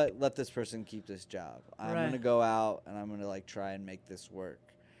know what? Let this person keep this job. I'm Right. gonna go out and I'm gonna like try and make this work."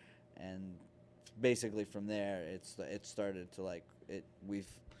 And basically from there, it started to like we've,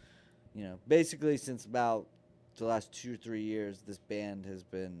 basically since about the last 2 or 3 years, this band has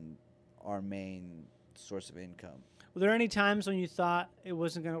been our main source of income. Were there any times when you thought it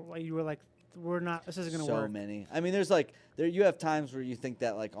wasn't gonna? Like, you were like, this isn't gonna So work. many. I mean, there's like you have times where you think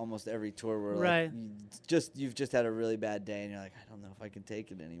that like almost every tour where Right. like you've just had a really bad day and you're like, I don't know if I can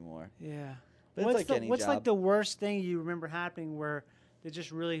take it anymore. Yeah. But what's it's like any what's like job. the worst thing you remember happening where they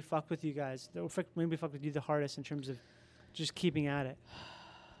just really fucked with you guys? Maybe fucked with you the hardest in terms of just keeping at it.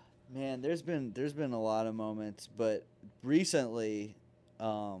 Man, there's been a lot of moments, but recently,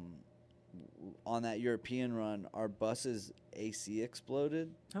 on that European run, our bus's AC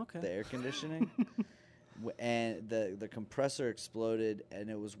exploded. Okay. The air conditioning, and the compressor exploded, and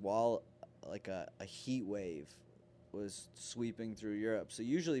it was while like a heat wave was sweeping through Europe. So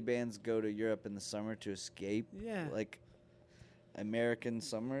usually bands go to Europe in the summer to escape, Yeah. like American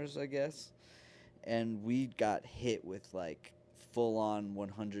summers, I guess. And we got hit with like full on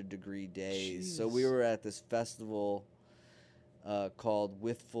 100-degree days. So we Jesus. were at this festival called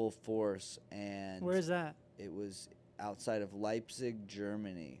With Full Force, and Where is that? it was outside of Leipzig,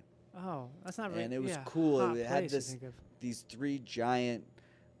 Germany. Oh, that's not really. And it was yeah, cool. hot It had place to think of. these 3 giant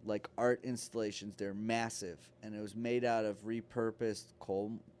like art installations. They're massive, and it was made out of repurposed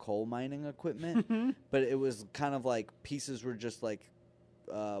coal mining equipment. But it was kind of like pieces were just like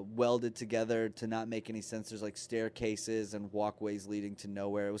welded together to not make any sense. There's like staircases and walkways leading to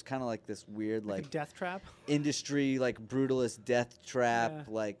nowhere. It was kind of like this weird Like a like death trap. industry like brutalist death trap, Yeah.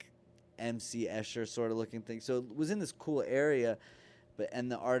 like MC Escher sort of looking thing. So it was in this cool area,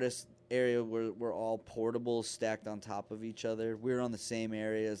 and the artist area were all portables stacked on top of each other. We were on the same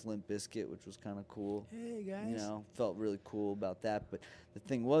area as Limp Bizkit, which was kind of cool. Hey guys. Felt really cool about that. But the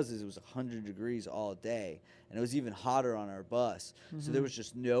thing was, it was 100 degrees all day, and it was even hotter on our bus. So there was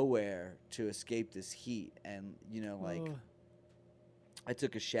just nowhere to escape this heat. And Oh. I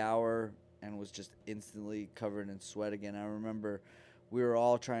took a shower and was just instantly covered in sweat again. I remember we were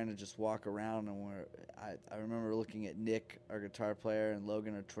all trying to just walk around, and I remember looking at Nick, our guitar player, and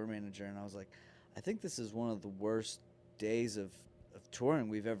Logan, our tour manager, and I was like, I think this is one of the worst days of touring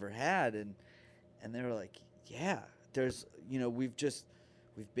we've ever had. And they were like, yeah, there's, we've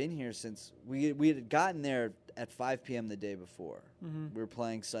been here since we had gotten there at 5 p.m. the day before. Mhm. We were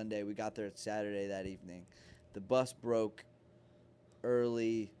playing Sunday. We got there at Saturday that evening. The bus broke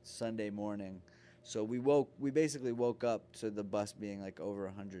early Sunday morning. So we basically woke up to the bus being like over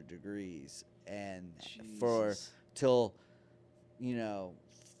 100 degrees, and Jesus. till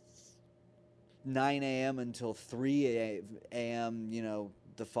 9 a.m. until 3 a.m.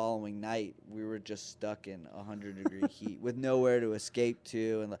 The following night, we were just stuck in 100-degree heat with nowhere to escape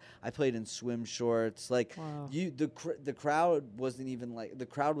to. And I played in swim shorts. Like Wow. the crowd wasn't even like, the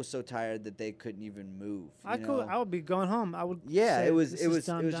crowd was so tired that they couldn't even move. I would be going home. I would. Yeah, say, it was "This it is was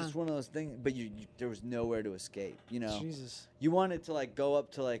done, it was done." just one of those things. But you there was nowhere to escape. Jesus. You wanted to like go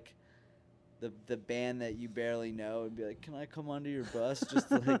up to like the band that you barely know and be like, "Can I come onto your bus just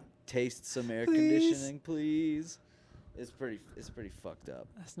to like taste some air Please. conditioning, please?" It's pretty fucked up.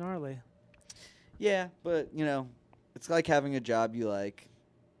 That's gnarly. Yeah, but it's like having a job you like,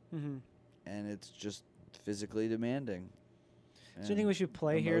 Mm-hmm. and it's just physically demanding. Is there anything we should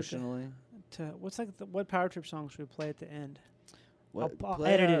play here? Emotionally. What Power Trip song should we play at the end? What, I'll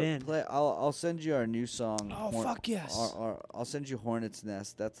play edit it our- in. I'll send you our new song. Oh, fuck yes. I'll send you Hornet's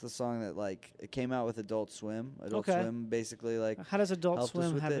Nest. That's the song that like it came out with Adult Swim. Adult Okay. Swim basically like How does Adult helped us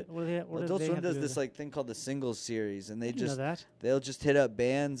Swim with have it. it? What do they, what do Adult they Swim have to does do this with it? like thing called the Singles Series, and they I didn't know just that. they'll just hit up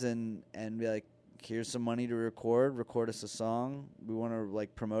bands and be like, here's some money to record us a song. We want to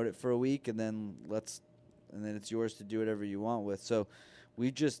like promote it for a week, and then it's yours to do whatever you want with. So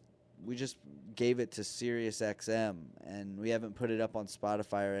we just gave it to Sirius XM, and we haven't put it up on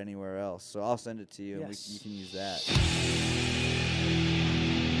Spotify or anywhere else. So I'll send it to you, and you can use that.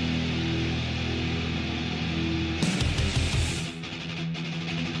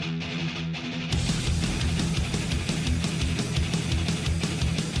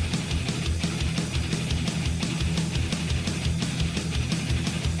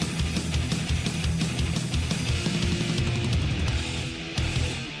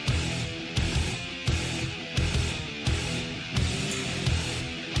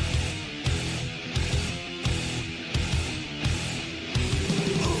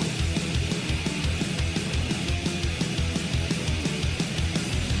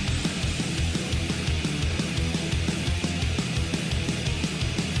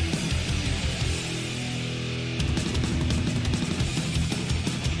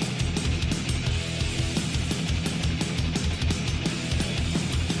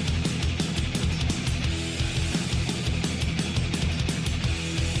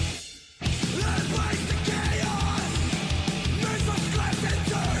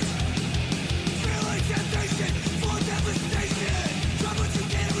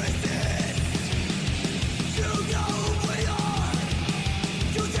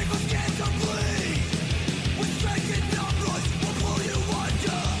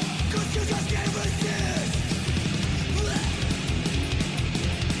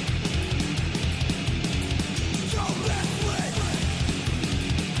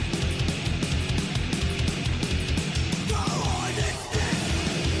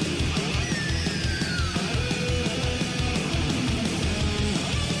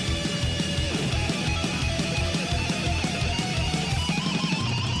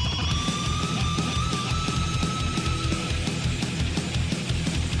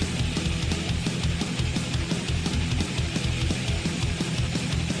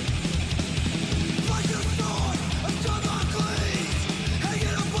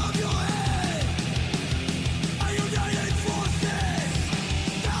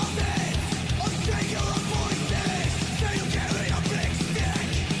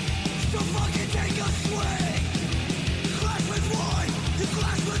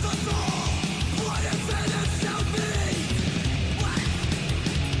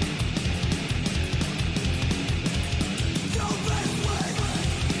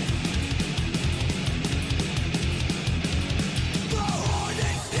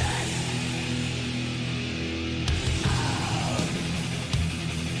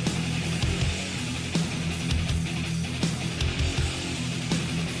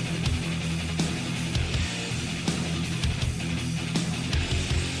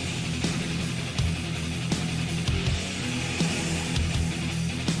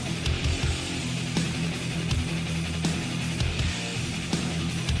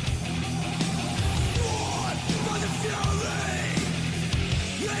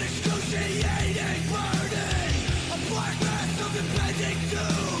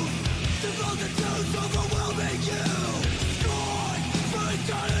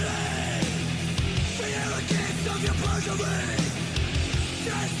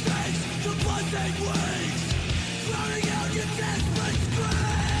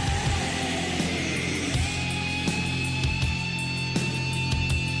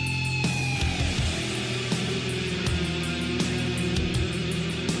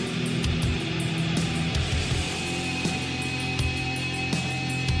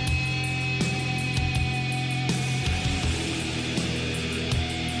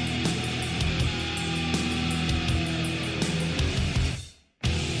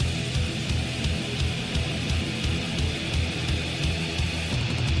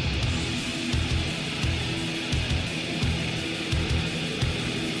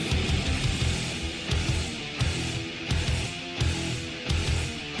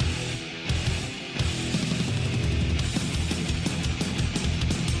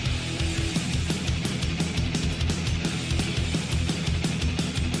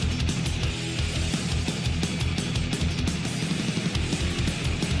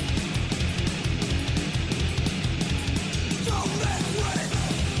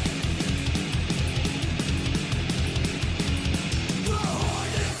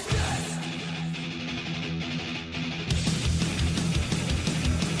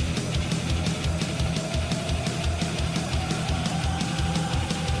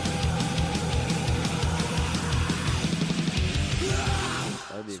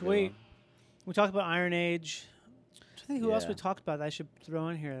 Sweet. We talked about Iron Age. I think who else Yeah. we talked about that I should throw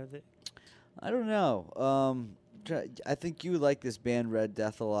in here. I don't know. I think you like this band Red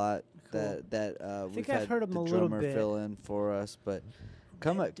Death a lot. Cool. That I we've think I've had heard 'em the a little drummer bit. fill in for us, but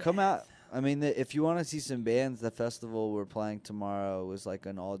Come out. I mean, if you want to see some bands, the festival we're playing tomorrow was like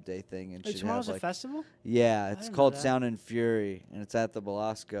an all-day thing, and Wait, should tomorrow's have a like festival? yeah, I it's didn't know called that. Sound and Fury, and it's at the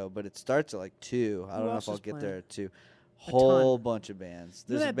Belasco, but it starts at like 2. I Who don't know else if I'll is get playing? there at 2. A Whole ton. bunch of bands.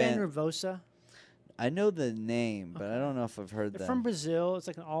 You know There's that a band. band Nervosa? I know the name, but I don't know if I've heard They're them. from Brazil. It's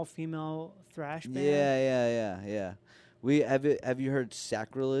like an all-female thrash band. Yeah. We have you heard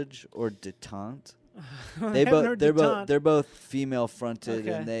Sacrilege or Detente? I haven't heard Detente. They're both female fronted,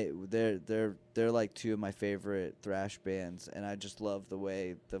 Okay. and they're like 2 of my favorite thrash bands, and I just love the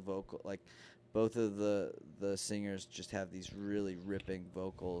way the vocal, like both of the singers just have these really ripping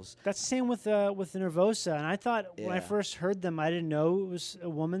vocals. That's the same with the Nervosa. And I thought when I Yeah. first heard them, I didn't know it was a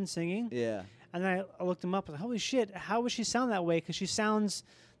woman singing. Yeah. And then I looked them up. I was like, holy shit, how would she sound that way? Because she sounds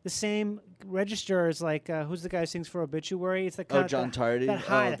the same register as like who's the guy who sings for Obituary? It's like John Tardy. That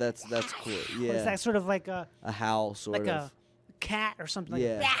high. Oh, that's cool. It's Yeah. that sort of like a howl sort like of. a cat or something. Like,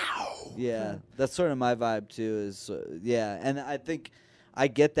 Yeah. Yeah, that's sort of my vibe too. And I think I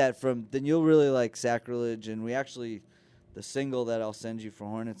get that from. Then you'll really like Sacrilege, and we actually, the single that I'll send you for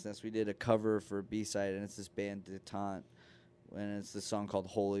Hornets Nest, we did a cover for a B-side, and it's this band Detente, and it's this song called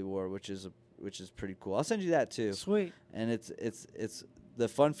Holy War, which is pretty cool. I'll send you that too. Sweet. And it's the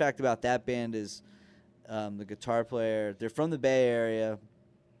fun fact about that band is the guitar player. They're from the Bay Area.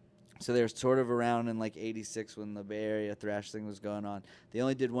 So they were sort of around in like '86 when the Bay Area thrash thing was going on. They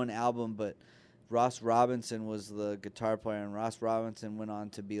only did one album, but Ross Robinson was the guitar player, and Ross Robinson went on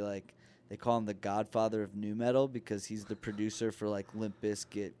to be like, they call him the godfather of nu metal because he's the producer for like Limp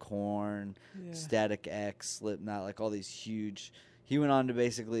Bizkit, Korn, Yeah. Static X, Slipknot, like all these huge. He went on to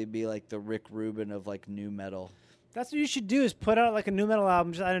basically be like the Rick Rubin of like nu metal. That's what you should do is put out like a new metal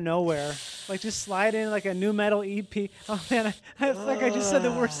album just out of nowhere. Like just slide in like a new metal EP. Oh man, I feel like I just said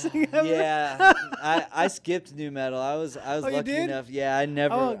the worst thing ever. Yeah, I skipped nu metal. I was Oh, you lucky did? enough. Yeah, I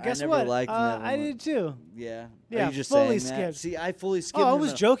never guess what? liked metal. I did too. Yeah. Yeah, Are you just fully saying that? skipped. See, I fully skipped. Oh, I nu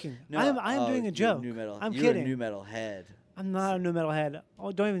was metal. joking. No, I am doing a you're joke. Nu metal. I'm you're kidding. a nu metal head. I'm not a new metal head.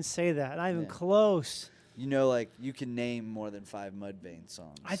 Oh, don't even say that. Not even Yeah. close. You know, like you can name more than 5 Mudvayne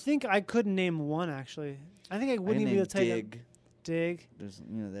songs. I think I could name one actually. I think I I wouldn't can even be name able to tell you. Dig. Dig.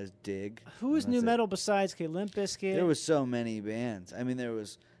 There's Dig. Who is And new that's it. metal besides Limp Bizkit? There was so many bands. I mean, there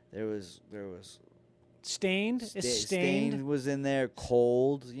was Stained. Is Stained. was in there.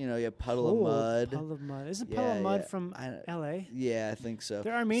 Cold. You know, you have Puddle Cold. of Mud. Puddle of Mud. Isn't Puddle of Mud from L.A.? Yeah, I think so.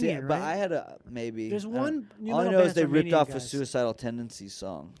 They're Armenian, See, but right? I had a maybe. There's I don't- one new All I metal know band is they that's ripped Armenian off a guys. Suicidal Tendencies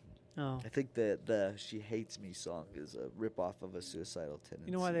song. Oh. I think the She Hates Me song is a rip off of a Suicidal Tendencies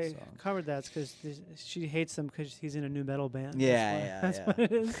You know why they song. covered that? It's because she hates them because he's in a new metal band. Yeah, That's yeah, what yeah.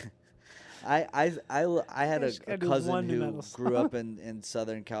 it is. I had Just a gotta do cousin one nu who metal grew song. up in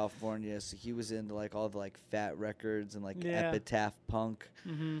Southern California, so he was into like all the like Fat Records and like Yeah. Epitaph punk.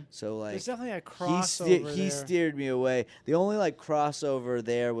 Mhm. So like There's definitely a he crossover there. steered me away. The only like crossover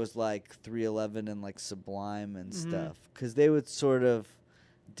there was like 311 and like Sublime and Mhm. stuff, because they would sort of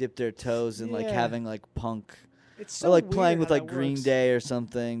dip their toes in like Yeah. having like punk, It's or so like weird playing with how like that Green works. Day or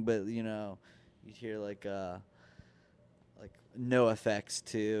something. But you know, you'd hear like No Effects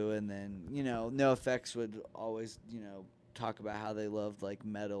too, and then you know No Effects would always talk about how they loved like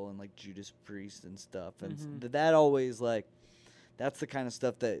metal and like Judas Priest and stuff, and Mhm. that always like that's the kind of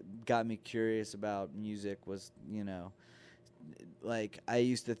stuff that got me curious about music. Was like I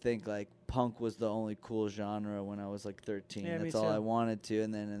used to think like punk was the only cool genre when I was like 13. Yeah, me That's all too. I wanted to,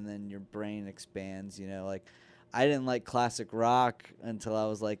 and then your brain expands. Like I didn't like classic rock until I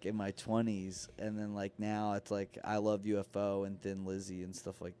was like in my 20s, and then like now it's like I love UFO and Thin Lizzy and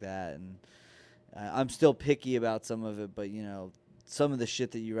stuff like that, and I'm still picky about some of it, but some of the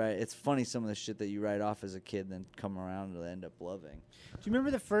shit that you write, it's funny some of the shit that you write off as a kid then come around and end up loving. Do you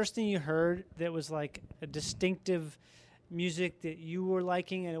remember the first thing you heard that was like a distinctive music that you were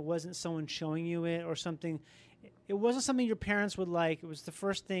liking and it wasn't someone showing you it or something? It wasn't something your parents would like. It was the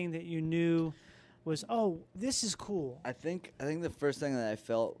first thing that you knew was, oh, this is cool. I think the first thing that I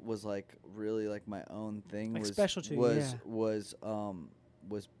felt was like really like my own thing, Like was special to you, was yeah.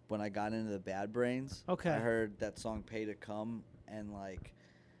 was when I got into the Bad Brains. Okay. I heard that song "Pay to Come" and like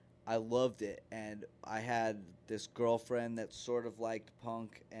I loved it, and I had this girlfriend that sort of liked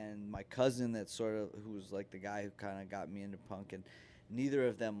punk, and my cousin that who was like the guy who kind of got me into punk, and neither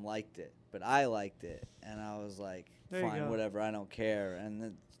of them liked it, but I liked it, and I was like, There you fine, go. whatever, I don't care. And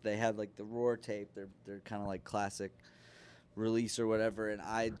then they had like the Roar tape, they're kind of like classic release or whatever, and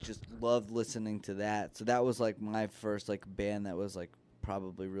I just loved listening to that. So that was like my first like band that was like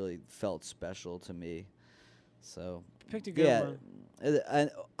probably really felt special to me. So Picked a good one.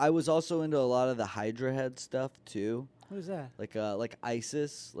 and I was also into a lot of the Hydra Head stuff too. What is that? Like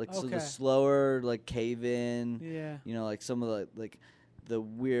ISIS, like so Okay. the slower like Cave In. Yeah. You know, like some of the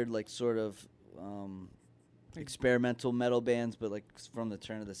weird like sort of experimental metal bands, but like from the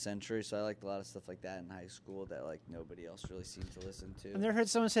turn of the century. So I liked a lot of stuff like that in high school that like nobody else really seemed to listen to. I've never heard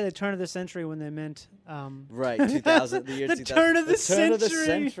someone say the turn of the century when they meant Right, 2000, the year the 2000. turn of the turn of the century.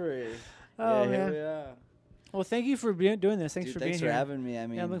 century. Oh, yeah, man. here we are. Well, thank you for doing this. Thanks Dude, for thanks being for here. having me. I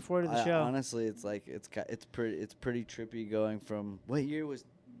mean, I'm looking forward to the show. Honestly, it's like it's pretty trippy going from what year was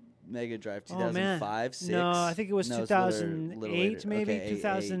Mega Drive? Oh, man. 2005, 6? No, I think it was No, it's 2008, maybe. Okay,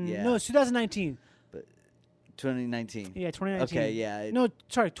 2000. yeah. No, it's 2019. 2019. Yeah, 2019. Okay, yeah. No,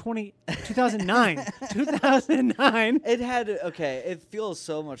 sorry, 2009. 2009. It had it feels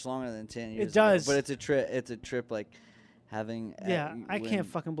so much longer than 10 years. It does. Ago, but it's a trip like having. Yeah, I when- can't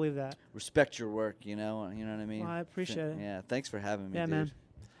fucking believe that. respect your work. You know what I mean. Well, I appreciate it. Yeah, thanks for having me. Yeah, dude. man.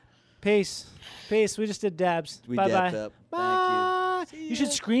 Peace. Peace. We just did dabs. We Bye dapped bye. up. Bye. Thank you. You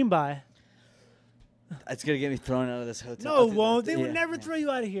should scream bye. It's gonna get me thrown out of this hotel. No, I'll it do won't. that. They would Yeah, never yeah. throw you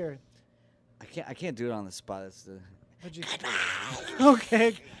out of here. I can't do it on the spot. It's the. Would you?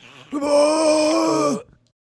 Okay.